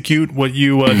people execute what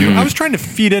you do? I was trying to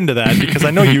feed into that because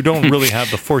I know you don't really have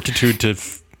the fortitude to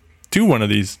do one of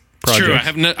these projects.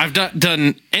 True. I've not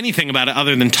done anything about it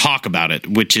other than talk about it,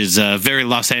 which is very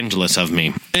Los Angeles of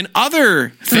me. And other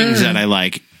things that I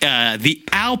like, the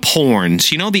Alp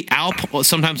horns. You know the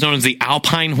sometimes known as the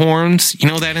Alpine horns. You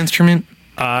know that instrument?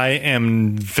 I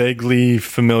am vaguely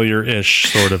familiar-ish,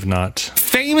 sort of not.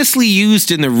 Famously used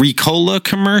in the Ricola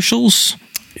commercials.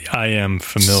 I am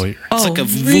familiar. It's like a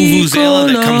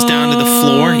vuvuzela that comes down to the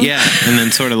floor. Yeah. And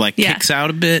then sort of like Yeah. kicks out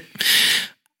a bit.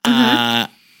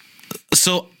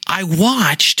 So I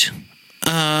watched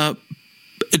a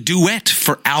duet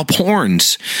for Alp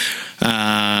horns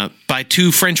by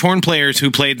two French horn players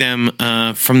who played them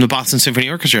from the Boston Symphony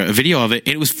Orchestra. A video of it.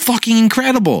 It was fucking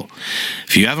incredible.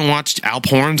 If you haven't watched Alp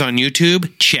horns on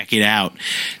YouTube, check it out.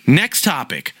 Next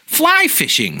topic: fly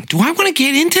fishing. Do I want to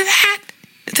get into that?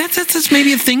 That's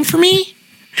maybe a thing for me.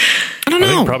 I don't I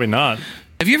know. think probably not.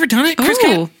 Have you ever done it, Chris?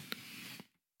 Ooh.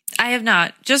 I have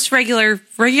not. Just regular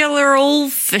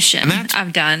old fishing. And that's-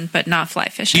 I've done, but not fly Do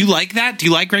fishing. you like that? Do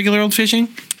you like regular old fishing?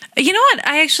 You know what?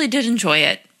 I actually did enjoy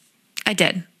it. I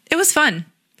did. It was fun.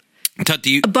 Tut,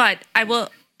 do you? But I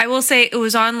will say it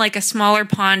was on like a smaller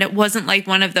pond. It wasn't like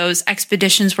one of those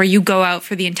expeditions where you go out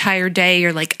for the entire day.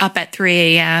 You're like up at 3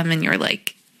 a.m. and you're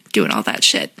like doing all that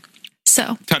shit.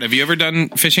 So Tut, have you ever done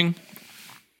fishing?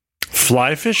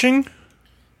 Fly fishing?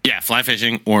 Yeah, fly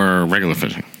fishing or regular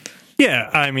fishing.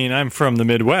 Yeah, I mean, I'm from the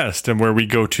Midwest, and where we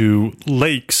go to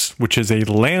lakes which is a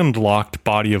landlocked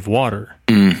body of water.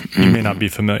 You may not be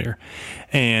familiar.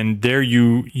 And there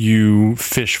you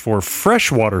fish for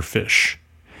freshwater fish.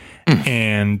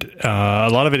 And a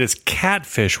lot of it is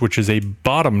catfish, which is a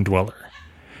bottom dweller,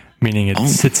 meaning it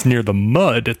sits near the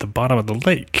mud at the bottom of the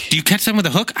lake. Do you catch them with a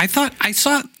hook? I saw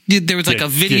there was like a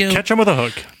video. You catch them with a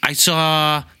hook. I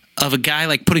saw of a guy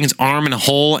like putting his arm in a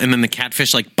hole and then the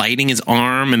catfish like biting his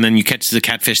arm and then you catch the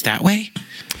catfish that way.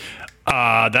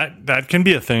 That can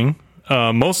be a thing.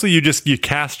 Mostly you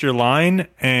cast your line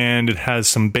and it has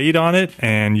some bait on it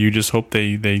and you just hope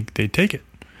they take it.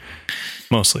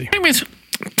 Mostly. Anyways,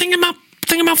 thinking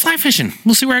about fly fishing.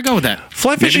 We'll see where I go with that.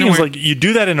 Fly fishing is like you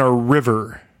do that in a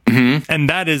river, and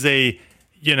that is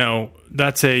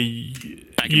that's a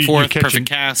back and forth, perfect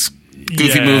cast,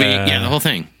 Goofy movie, the whole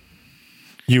thing.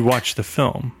 You watch the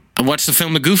film. I watched the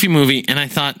film The Goofy Movie, and I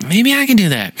thought maybe I can do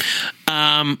that.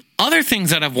 Other things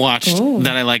that I've watched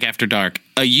that I like after dark: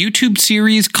 a YouTube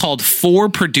series called 4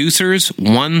 Producers,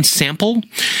 1 Sample,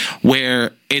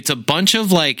 where it's a bunch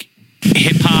of like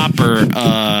hip hop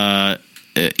or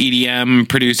EDM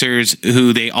producers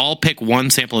who they all pick one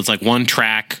sample. It's like one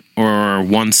track or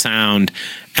one sound,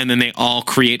 and then they all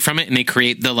create from it, and they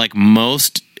create the like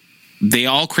most. They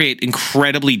all create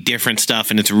incredibly different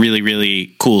stuff, and it's really,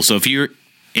 really cool. So if you're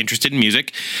interested in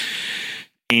music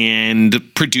and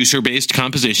producer-based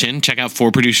composition, check out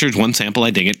 4 Producers, 1 Sample.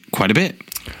 I dig it quite a bit.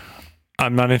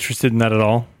 I'm not interested in that at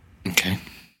all. Okay.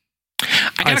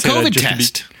 I got a COVID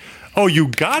test. Oh, you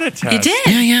got a test? You did?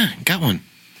 Yeah, got one.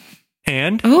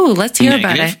 And? Oh, let's hear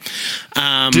about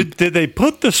it. Did they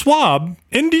put the swab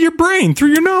into your brain through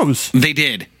your nose? They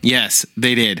did. Yes,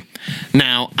 they did.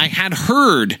 Now, I had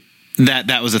heard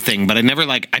that was a thing, but I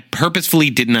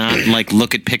purposefully did not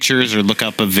look at pictures or look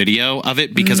up a video of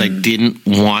it because I didn't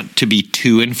want to be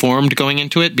too informed going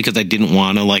into it because I didn't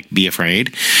want to be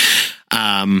afraid.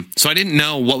 So I didn't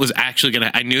know what was actually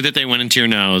I knew that they went into your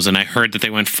nose and I heard that they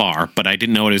went far, but I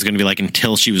didn't know what it was going to be like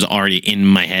until she was already in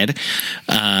my head.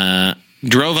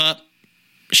 Drove up,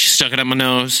 she stuck it up my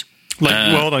nose.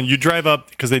 Hold on. You drive up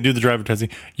because they do the driver testing.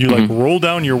 You roll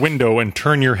down your window and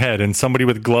turn your head, and somebody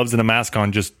with gloves and a mask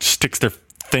on just sticks their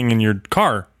thing in your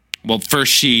car. Well,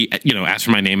 first she, asked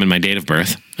for my name and my date of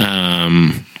birth,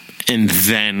 and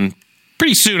then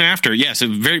pretty soon after,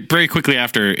 very very quickly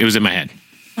after, it was in my head.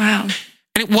 Wow.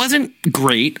 And it wasn't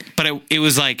great, but it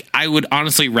was I would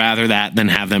honestly rather that than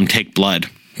have them take blood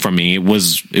from me. It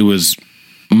was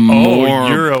more. Oh,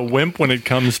 you're a wimp when it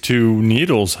comes to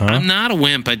needles, huh? I'm not a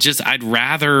wimp. I'd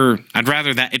rather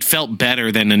that it felt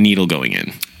better than a needle going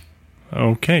in.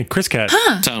 Okay, Chris Cat.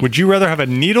 So, would you rather have a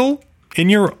needle in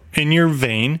your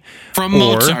vein from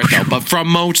Mozart, though? But from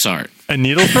Mozart, a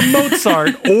needle from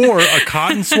Mozart, or a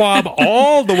cotton swab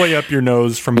all the way up your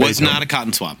nose from was Beethoven? Not a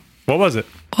cotton swab. What was it?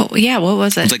 Oh yeah, what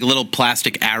was it? It was like a little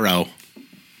plastic arrow,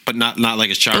 but not like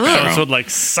a sharp arrow. So it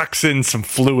sucks in some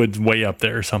fluid way up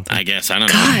there or something. I guess I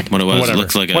don't know what it was. Whatever. It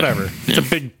looks like whatever. Yeah.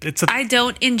 I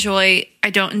don't enjoy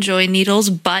needles,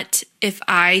 but if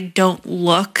I don't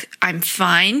look, I'm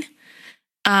fine.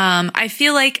 I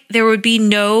feel like there would be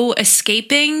no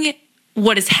escaping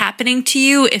what is happening to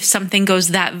you if something goes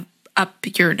that up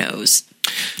your nose.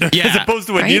 Yeah. As opposed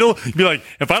to a needle, you'd be like,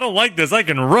 if I don't like this, I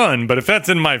can run. But if that's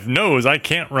in my nose, I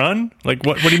can't run. What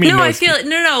do you mean? No, I feel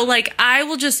I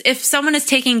will just, if someone is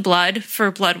taking blood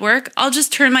for blood work, I'll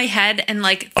just turn my head and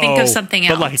think of something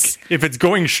else. But if it's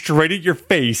going straight at your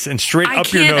face and straight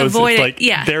up your nose, avoid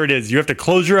it's there it is. You have to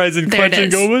close your eyes and clench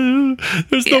and go,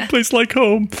 there's no place like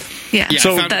home. Yeah.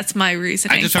 So that's my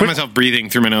reasoning. I just found myself breathing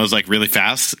through my nose really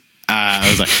fast. I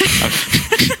was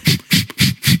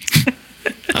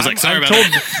sorry about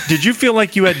that. Did you feel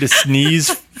like you had to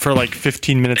sneeze for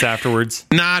 15 minutes afterwards?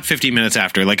 Not 15 minutes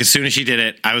after. As soon as she did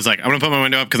it, I was like, I'm going to put my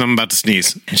window up because I'm about to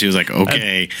sneeze. And she was like,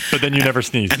 okay. But then you never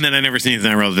sneezed. And then I never sneezed,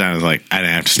 and I rolled it down. I was like, I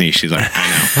didn't have to sneeze. She's like,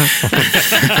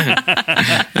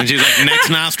 I know. And she was like, next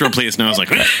nostril, please. And I was like,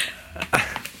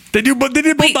 They do both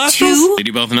nostrils? Two? They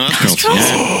do both nostrils.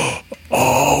 Yeah.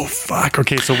 Oh, fuck.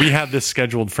 Okay, so we have this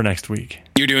scheduled for next week.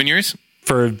 You're doing yours?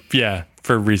 For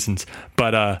reasons.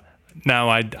 But now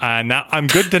I'm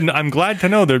glad to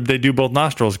know that they do both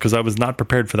nostrils because I was not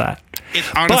prepared for that. It's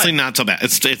honestly not so bad.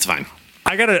 It's fine.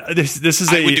 I gotta. This is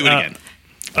I would do it again.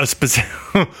 A specific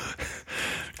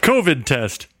COVID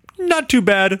test. Not too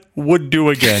bad. Would do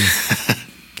again.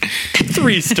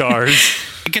 3 stars.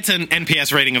 It gets an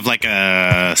NPS rating of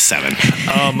a 7.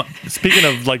 Speaking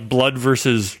of blood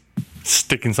versus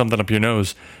sticking something up your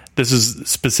nose, this is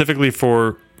specifically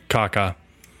for caca.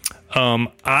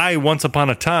 I once upon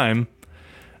a time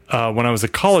when I was a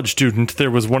college student,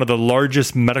 there was one of the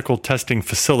largest medical testing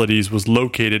facilities was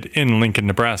located in Lincoln,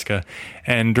 Nebraska.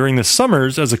 And during the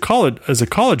summers, as a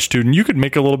college student, you could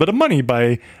make a little bit of money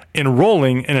by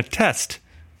enrolling in a test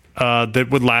that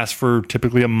would last for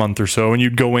typically a month or so. And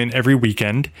you'd go in every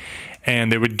weekend,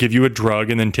 and they would give you a drug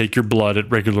and then take your blood at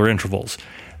regular intervals.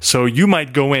 So you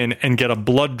might go in and get a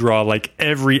blood draw like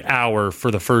every hour for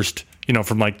the first,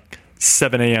 from like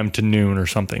 7 a.m. to noon or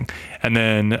something. And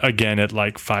then again at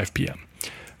like 5 p.m.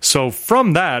 So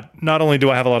from that, not only do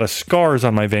I have a lot of scars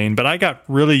on my vein, but I got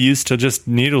really used to just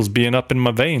needles being up in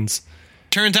my veins.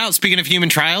 Turns out, speaking of human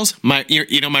trials, my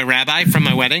rabbi from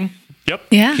my wedding. Yep.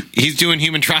 Yeah. He's doing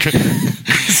human trials.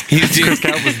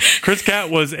 Chris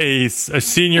Cat was a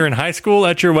senior in high school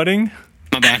at your wedding.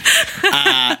 My bad.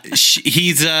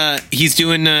 He's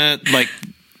doing a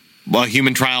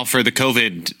human trial for the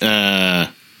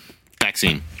COVID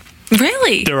vaccine.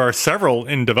 Really? There are several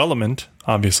in development,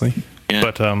 obviously. Yeah.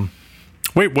 But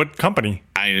wait, what company?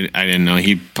 I didn't know.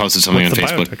 He posted something What's on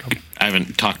the Facebook. biotech company? I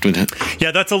haven't talked with him.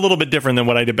 Yeah, that's a little bit different than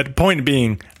what I did. But the point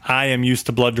being, I am used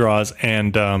to blood draws,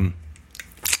 and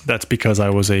that's because I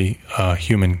was a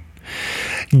human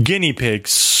guinea pig.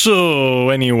 So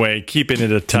anyway, keeping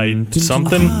it a tight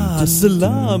something.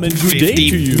 Salam and good day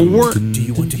to you. 54. Do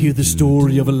you want to hear the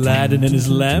story of Aladdin and his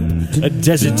lamp? A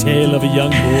desert tale of a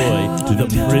young boy, the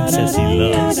princess he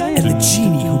loves, and the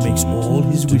genie who makes all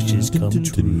his wishes come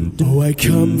true. Oh, I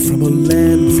come from a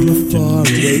land from a far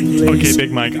away place. Okay,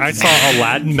 Big Mike, I saw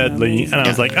Aladdin medley, and I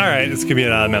was like, all right, it's going to be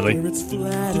an Aladdin medley.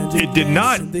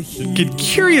 It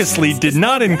curiously did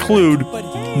not include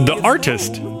the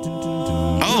artist.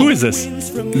 Oh, Who is this?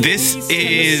 This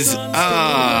is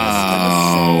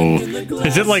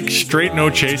Is it like Straight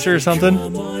No Chaser or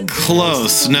something?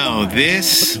 close. No,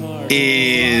 this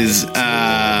is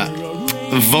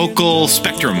Vocal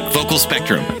Spectrum. Vocal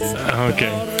Spectrum. Okay.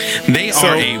 They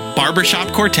are a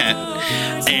barbershop quartet,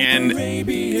 and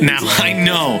now I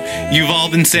know you've all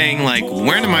been saying, like,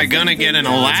 when am I gonna get an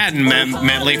Aladdin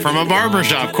medley from a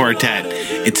barbershop quartet?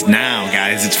 It's now,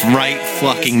 guys. It's right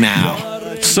fucking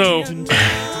now. So,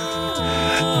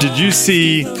 did you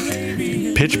see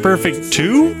Pitch Perfect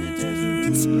 2?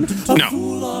 No.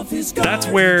 That's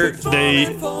where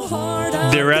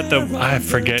they're at the, I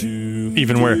forget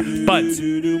even where, but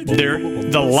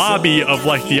the lobby of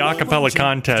like the acapella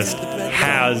contest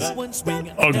has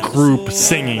a group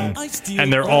singing,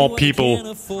 and they're all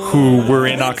people who were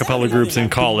in acapella groups in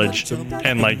college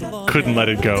and like couldn't let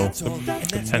it go,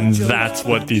 and that's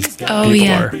what these people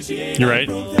are. You're right.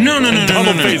 No.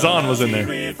 Donald Faison was in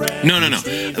there. No.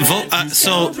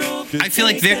 So I feel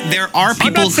like there are people.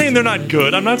 I'm not saying they're not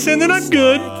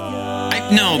good.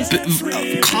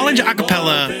 College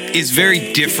acapella is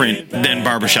very different than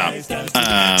barbershop.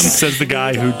 Says the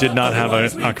guy who did not have a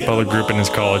acapella group in his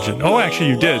college. And, actually,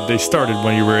 you did. They started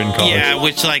when you were in college. Yeah,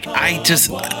 which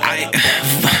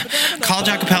college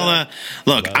acapella.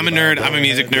 Look, I'm a nerd. I'm a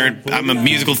music nerd. I'm a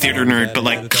musical theater nerd. But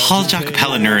like, college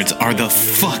acapella nerds are the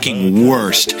fucking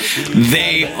worst.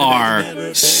 They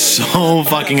are so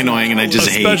fucking annoying, and I just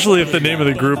hate. Especially if the name of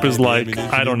the group is like,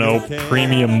 I don't know,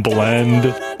 Premium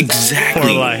Blend. Exactly.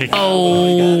 Or like,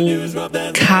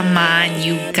 come on,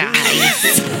 you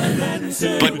guys.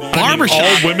 But barbershop,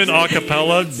 all women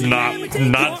acapella,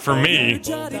 not for me.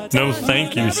 No,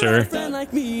 thank you, sir.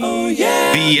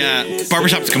 the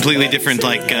barbershop is completely different.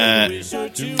 Like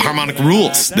harmonic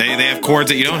rules, they have chords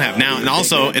that you don't have now, and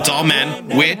also it's all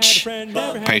men. Which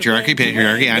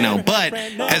patriarchy. I know, but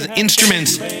as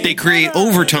instruments, they create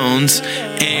overtones,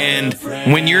 and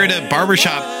when you're at a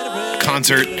barbershop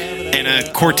concert and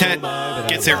a quartet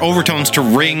gets their overtones to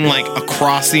ring like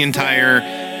across the entire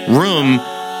room,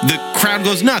 the crowd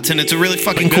goes nuts, and it's a really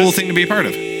fucking cool thing to be a part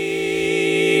of.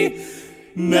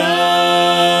 Now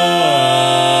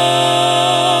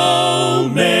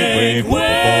make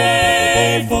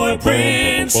way for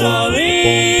Prince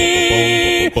Ali.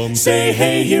 Say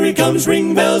hey, here he comes,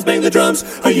 ring bells, bang the drums.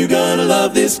 Are you gonna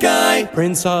love this guy?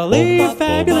 Prince Ali,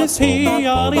 fabulous he,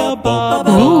 Ali above.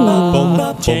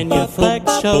 Genuflect,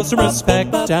 show some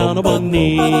respect, down on one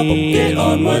knee. Get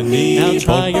on one knee. Now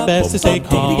try your best to stay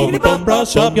calm.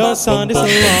 Brush up your Sunday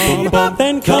salon.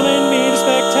 Then come and meet a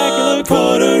spectacular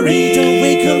coterie. Don't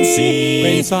wait, come see.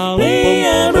 Prince Ali,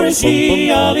 Empress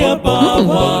he, Ali above.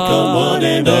 Welcome one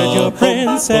and all. Your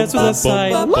princess was a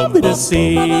sight lovely to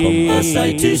see. A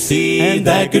sight to see. And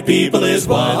that good people is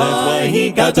why. That's why he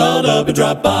got dolled up and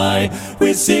dropped by.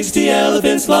 With 60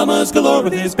 elephants, llamas galore.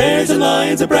 With his bears and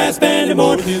lions, a brass band and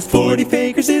more. With his 40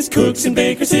 fakers, his cooks and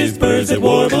bakers, his birds that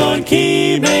warble on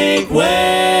key. Make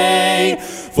way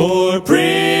for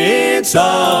Prince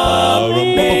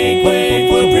Ali. Make way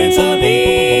for Prince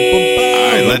Ali.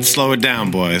 slow it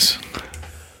down, boys.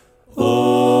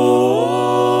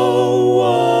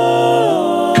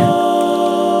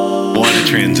 What a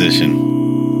transition.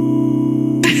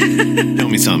 Tell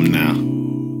me something now.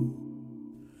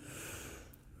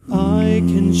 I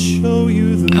can show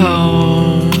you the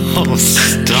Oh,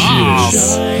 stop.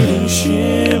 shining,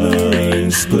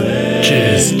 shimmering splendor.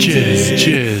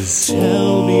 Jizz.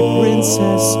 Tell me,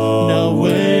 princess, now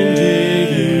when did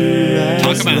you last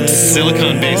Talk about let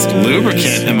silicone-based your heart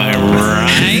lubricant. Am I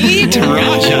right,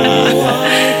 Raja?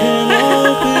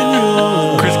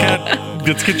 Chris Cat,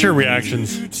 let's get your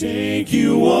reactions take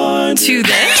you on To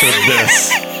this? to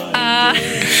this. I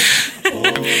feel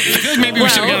like maybe we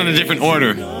should get on a different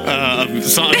order of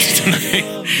songs tonight.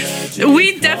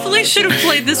 We definitely should have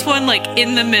played this one like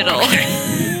in the middle.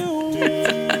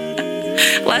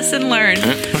 Lesson learned.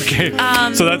 Okay,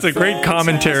 so that's a great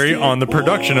commentary on the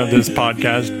production of this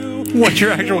podcast. What's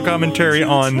your actual commentary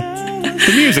on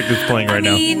the music that's playing right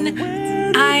now?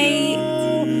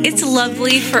 It's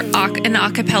lovely for an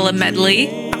a cappella medley.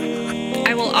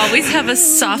 I will always have a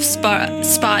soft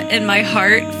spot in my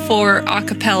heart for a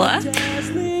cappella.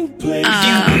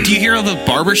 Do you hear all the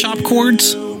barbershop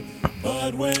chords? Oh,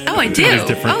 I do. That is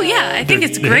different. Oh, yeah. I think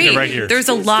it's They're great. right here. There's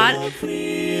a lot.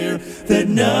 that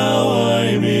now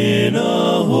I'm in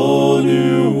a whole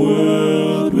new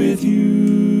world with you,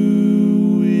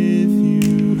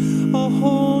 a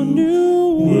whole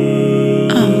new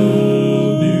world,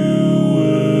 new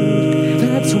world.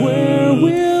 That's where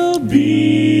we'll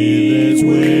be, that's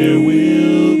where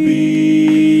we'll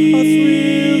be, a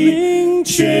thrilling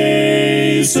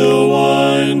chase, a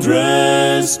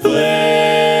wondrous place.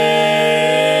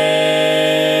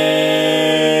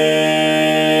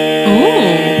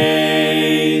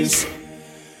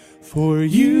 For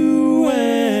you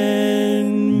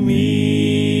and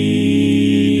me,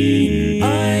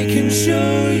 I can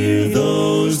show you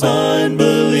those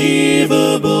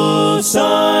unbelievable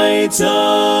sights.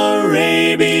 Arabian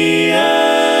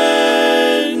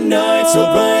nights, so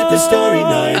bright the starry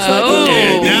nights. Oh.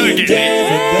 Yeah, now they're getting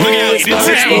it. Look out, you didn't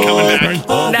see that one coming back.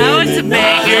 Now it's a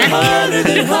banger.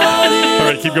 All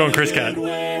right, keep going, Chris Cat.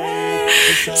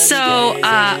 So,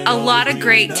 a lot of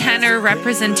great tenor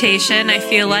representation, I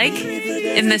feel like,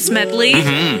 in this medley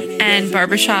and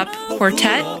barbershop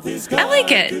quartet. I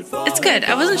like it. It's good.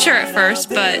 I wasn't sure at first,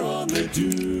 but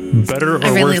Better or I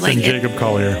really worse like than it. Jacob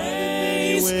Collier?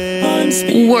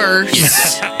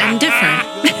 worse and different.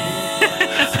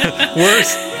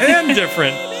 Worse and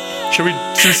different. Should we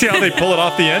see how they pull it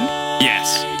off the end?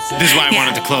 Yes. This is why I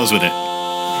wanted to close with it.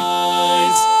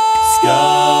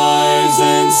 Skies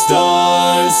and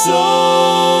stars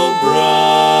so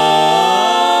bright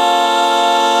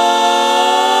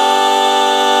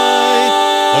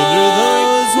under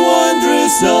those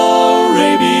wondrous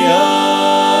Arabian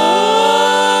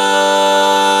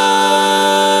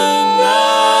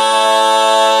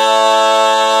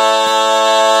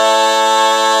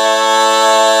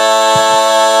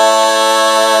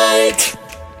night.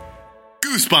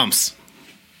 Goosebumps.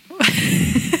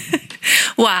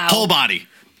 Wow. Whole body.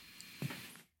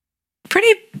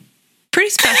 Pretty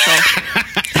special.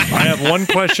 I have one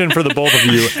question for the both of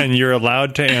you, and you're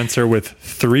allowed to answer with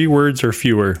 3 words or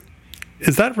fewer.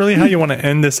 Is that really how you want to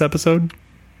end this episode?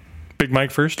 Big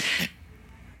Mike first.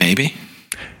 Maybe.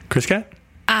 Chris Cat?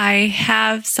 I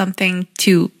have something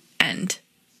to end.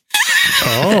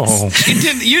 Oh.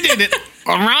 You did it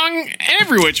wrong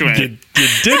every which way. You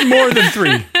did more than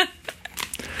 3.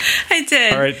 I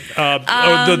did. All right.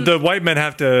 The white men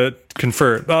have to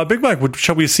confer. Big Mike,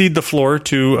 shall we cede the floor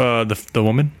to the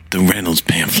woman? The Reynolds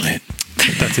pamphlet.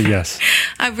 That's a yes.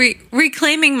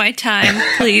 Reclaiming my time,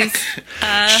 please.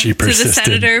 She To the persisted.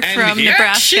 senator from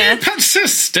Nebraska.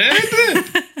 persisted.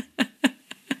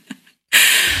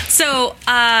 So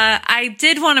I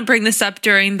did want to bring this up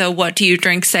during the "What do you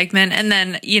drink?" segment, and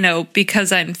then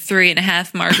because I'm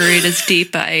 3.5 margaritas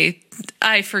deep, I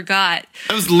forgot.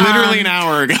 That was literally an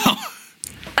hour ago.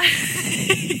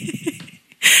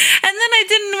 And then I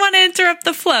didn't want to interrupt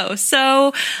the flow.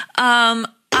 So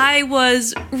I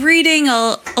was reading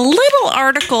a little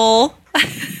article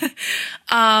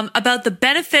about the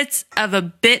benefits of a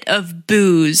bit of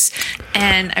booze.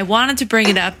 And I wanted to bring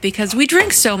it up because we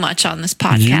drink so much on this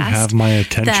podcast. You have my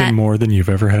attention that- more than you've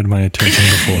ever had my attention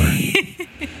before.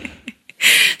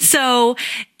 So,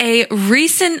 a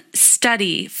recent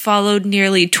study followed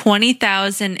nearly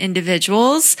 20,000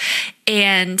 individuals,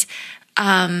 and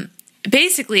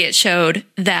basically it showed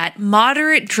that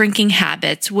moderate drinking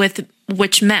habits,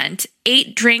 which meant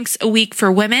 8 drinks a week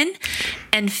for women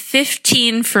and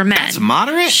 15 for men. That's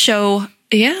moderate?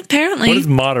 Yeah, apparently. What does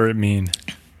moderate mean?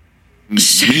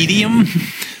 Medium?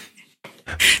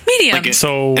 Medium.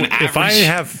 So an if I average-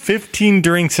 have 15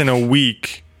 drinks in a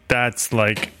week, that's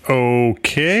like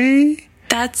okay.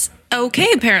 That's okay,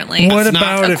 apparently. What not-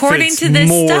 about According if it's to this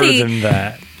more study- than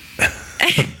that?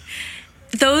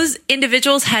 Those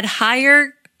individuals had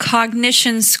higher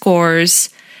cognition scores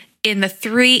in the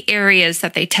 3 areas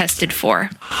that they tested for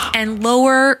and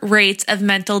lower rates of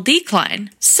mental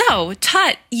decline. So,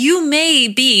 Tut, you may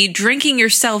be drinking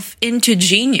yourself into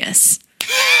genius.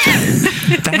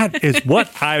 That is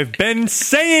what I've been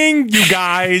saying, you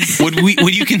guys.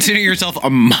 Would you consider yourself a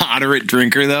moderate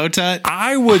drinker though, Tut?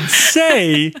 I would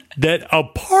say that a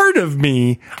part of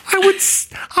me, I'm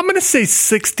going to say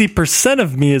 60%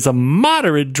 of me is a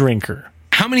moderate drinker.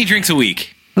 How many drinks a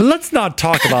week? Let's not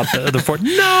talk about the other 4.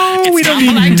 No, we don't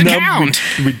not need like to count.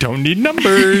 We don't need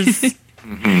numbers.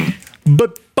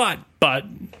 But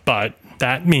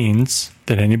that means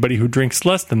that anybody who drinks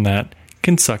less than that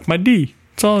can suck my D.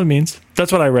 That's all it means.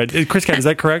 That's what I read. Chris Cat, is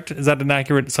that correct? Is that an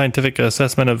accurate scientific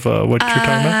assessment of what you're talking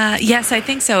about? Yes, I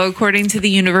think so, according to the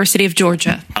University of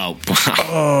Georgia. Oh, wow.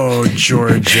 Oh,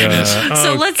 Georgia.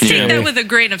 So let's take that with a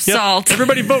grain of Yep. salt.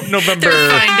 Everybody vote November. Their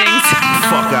findings.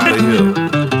 Fuck out of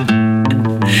here.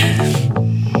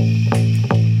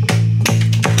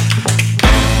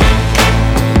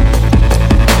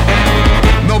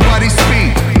 Nobody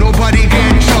speak, nobody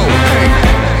get choked.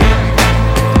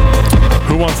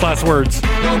 Who wants last words?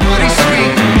 Nobody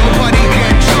speak, nobody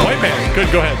get choked. White man.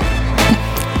 Good, go ahead.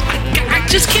 I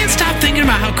just can't stop thinking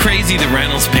about how crazy the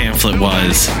Reynolds pamphlet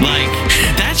was. Like,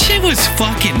 that shit was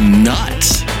fucking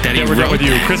nuts. That he Yeah, we're done wrote with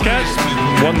you. that. Chris Cat,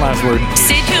 one last word.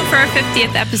 Stay tuned for our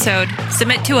 50th episode.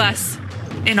 Submit to us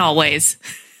in all ways.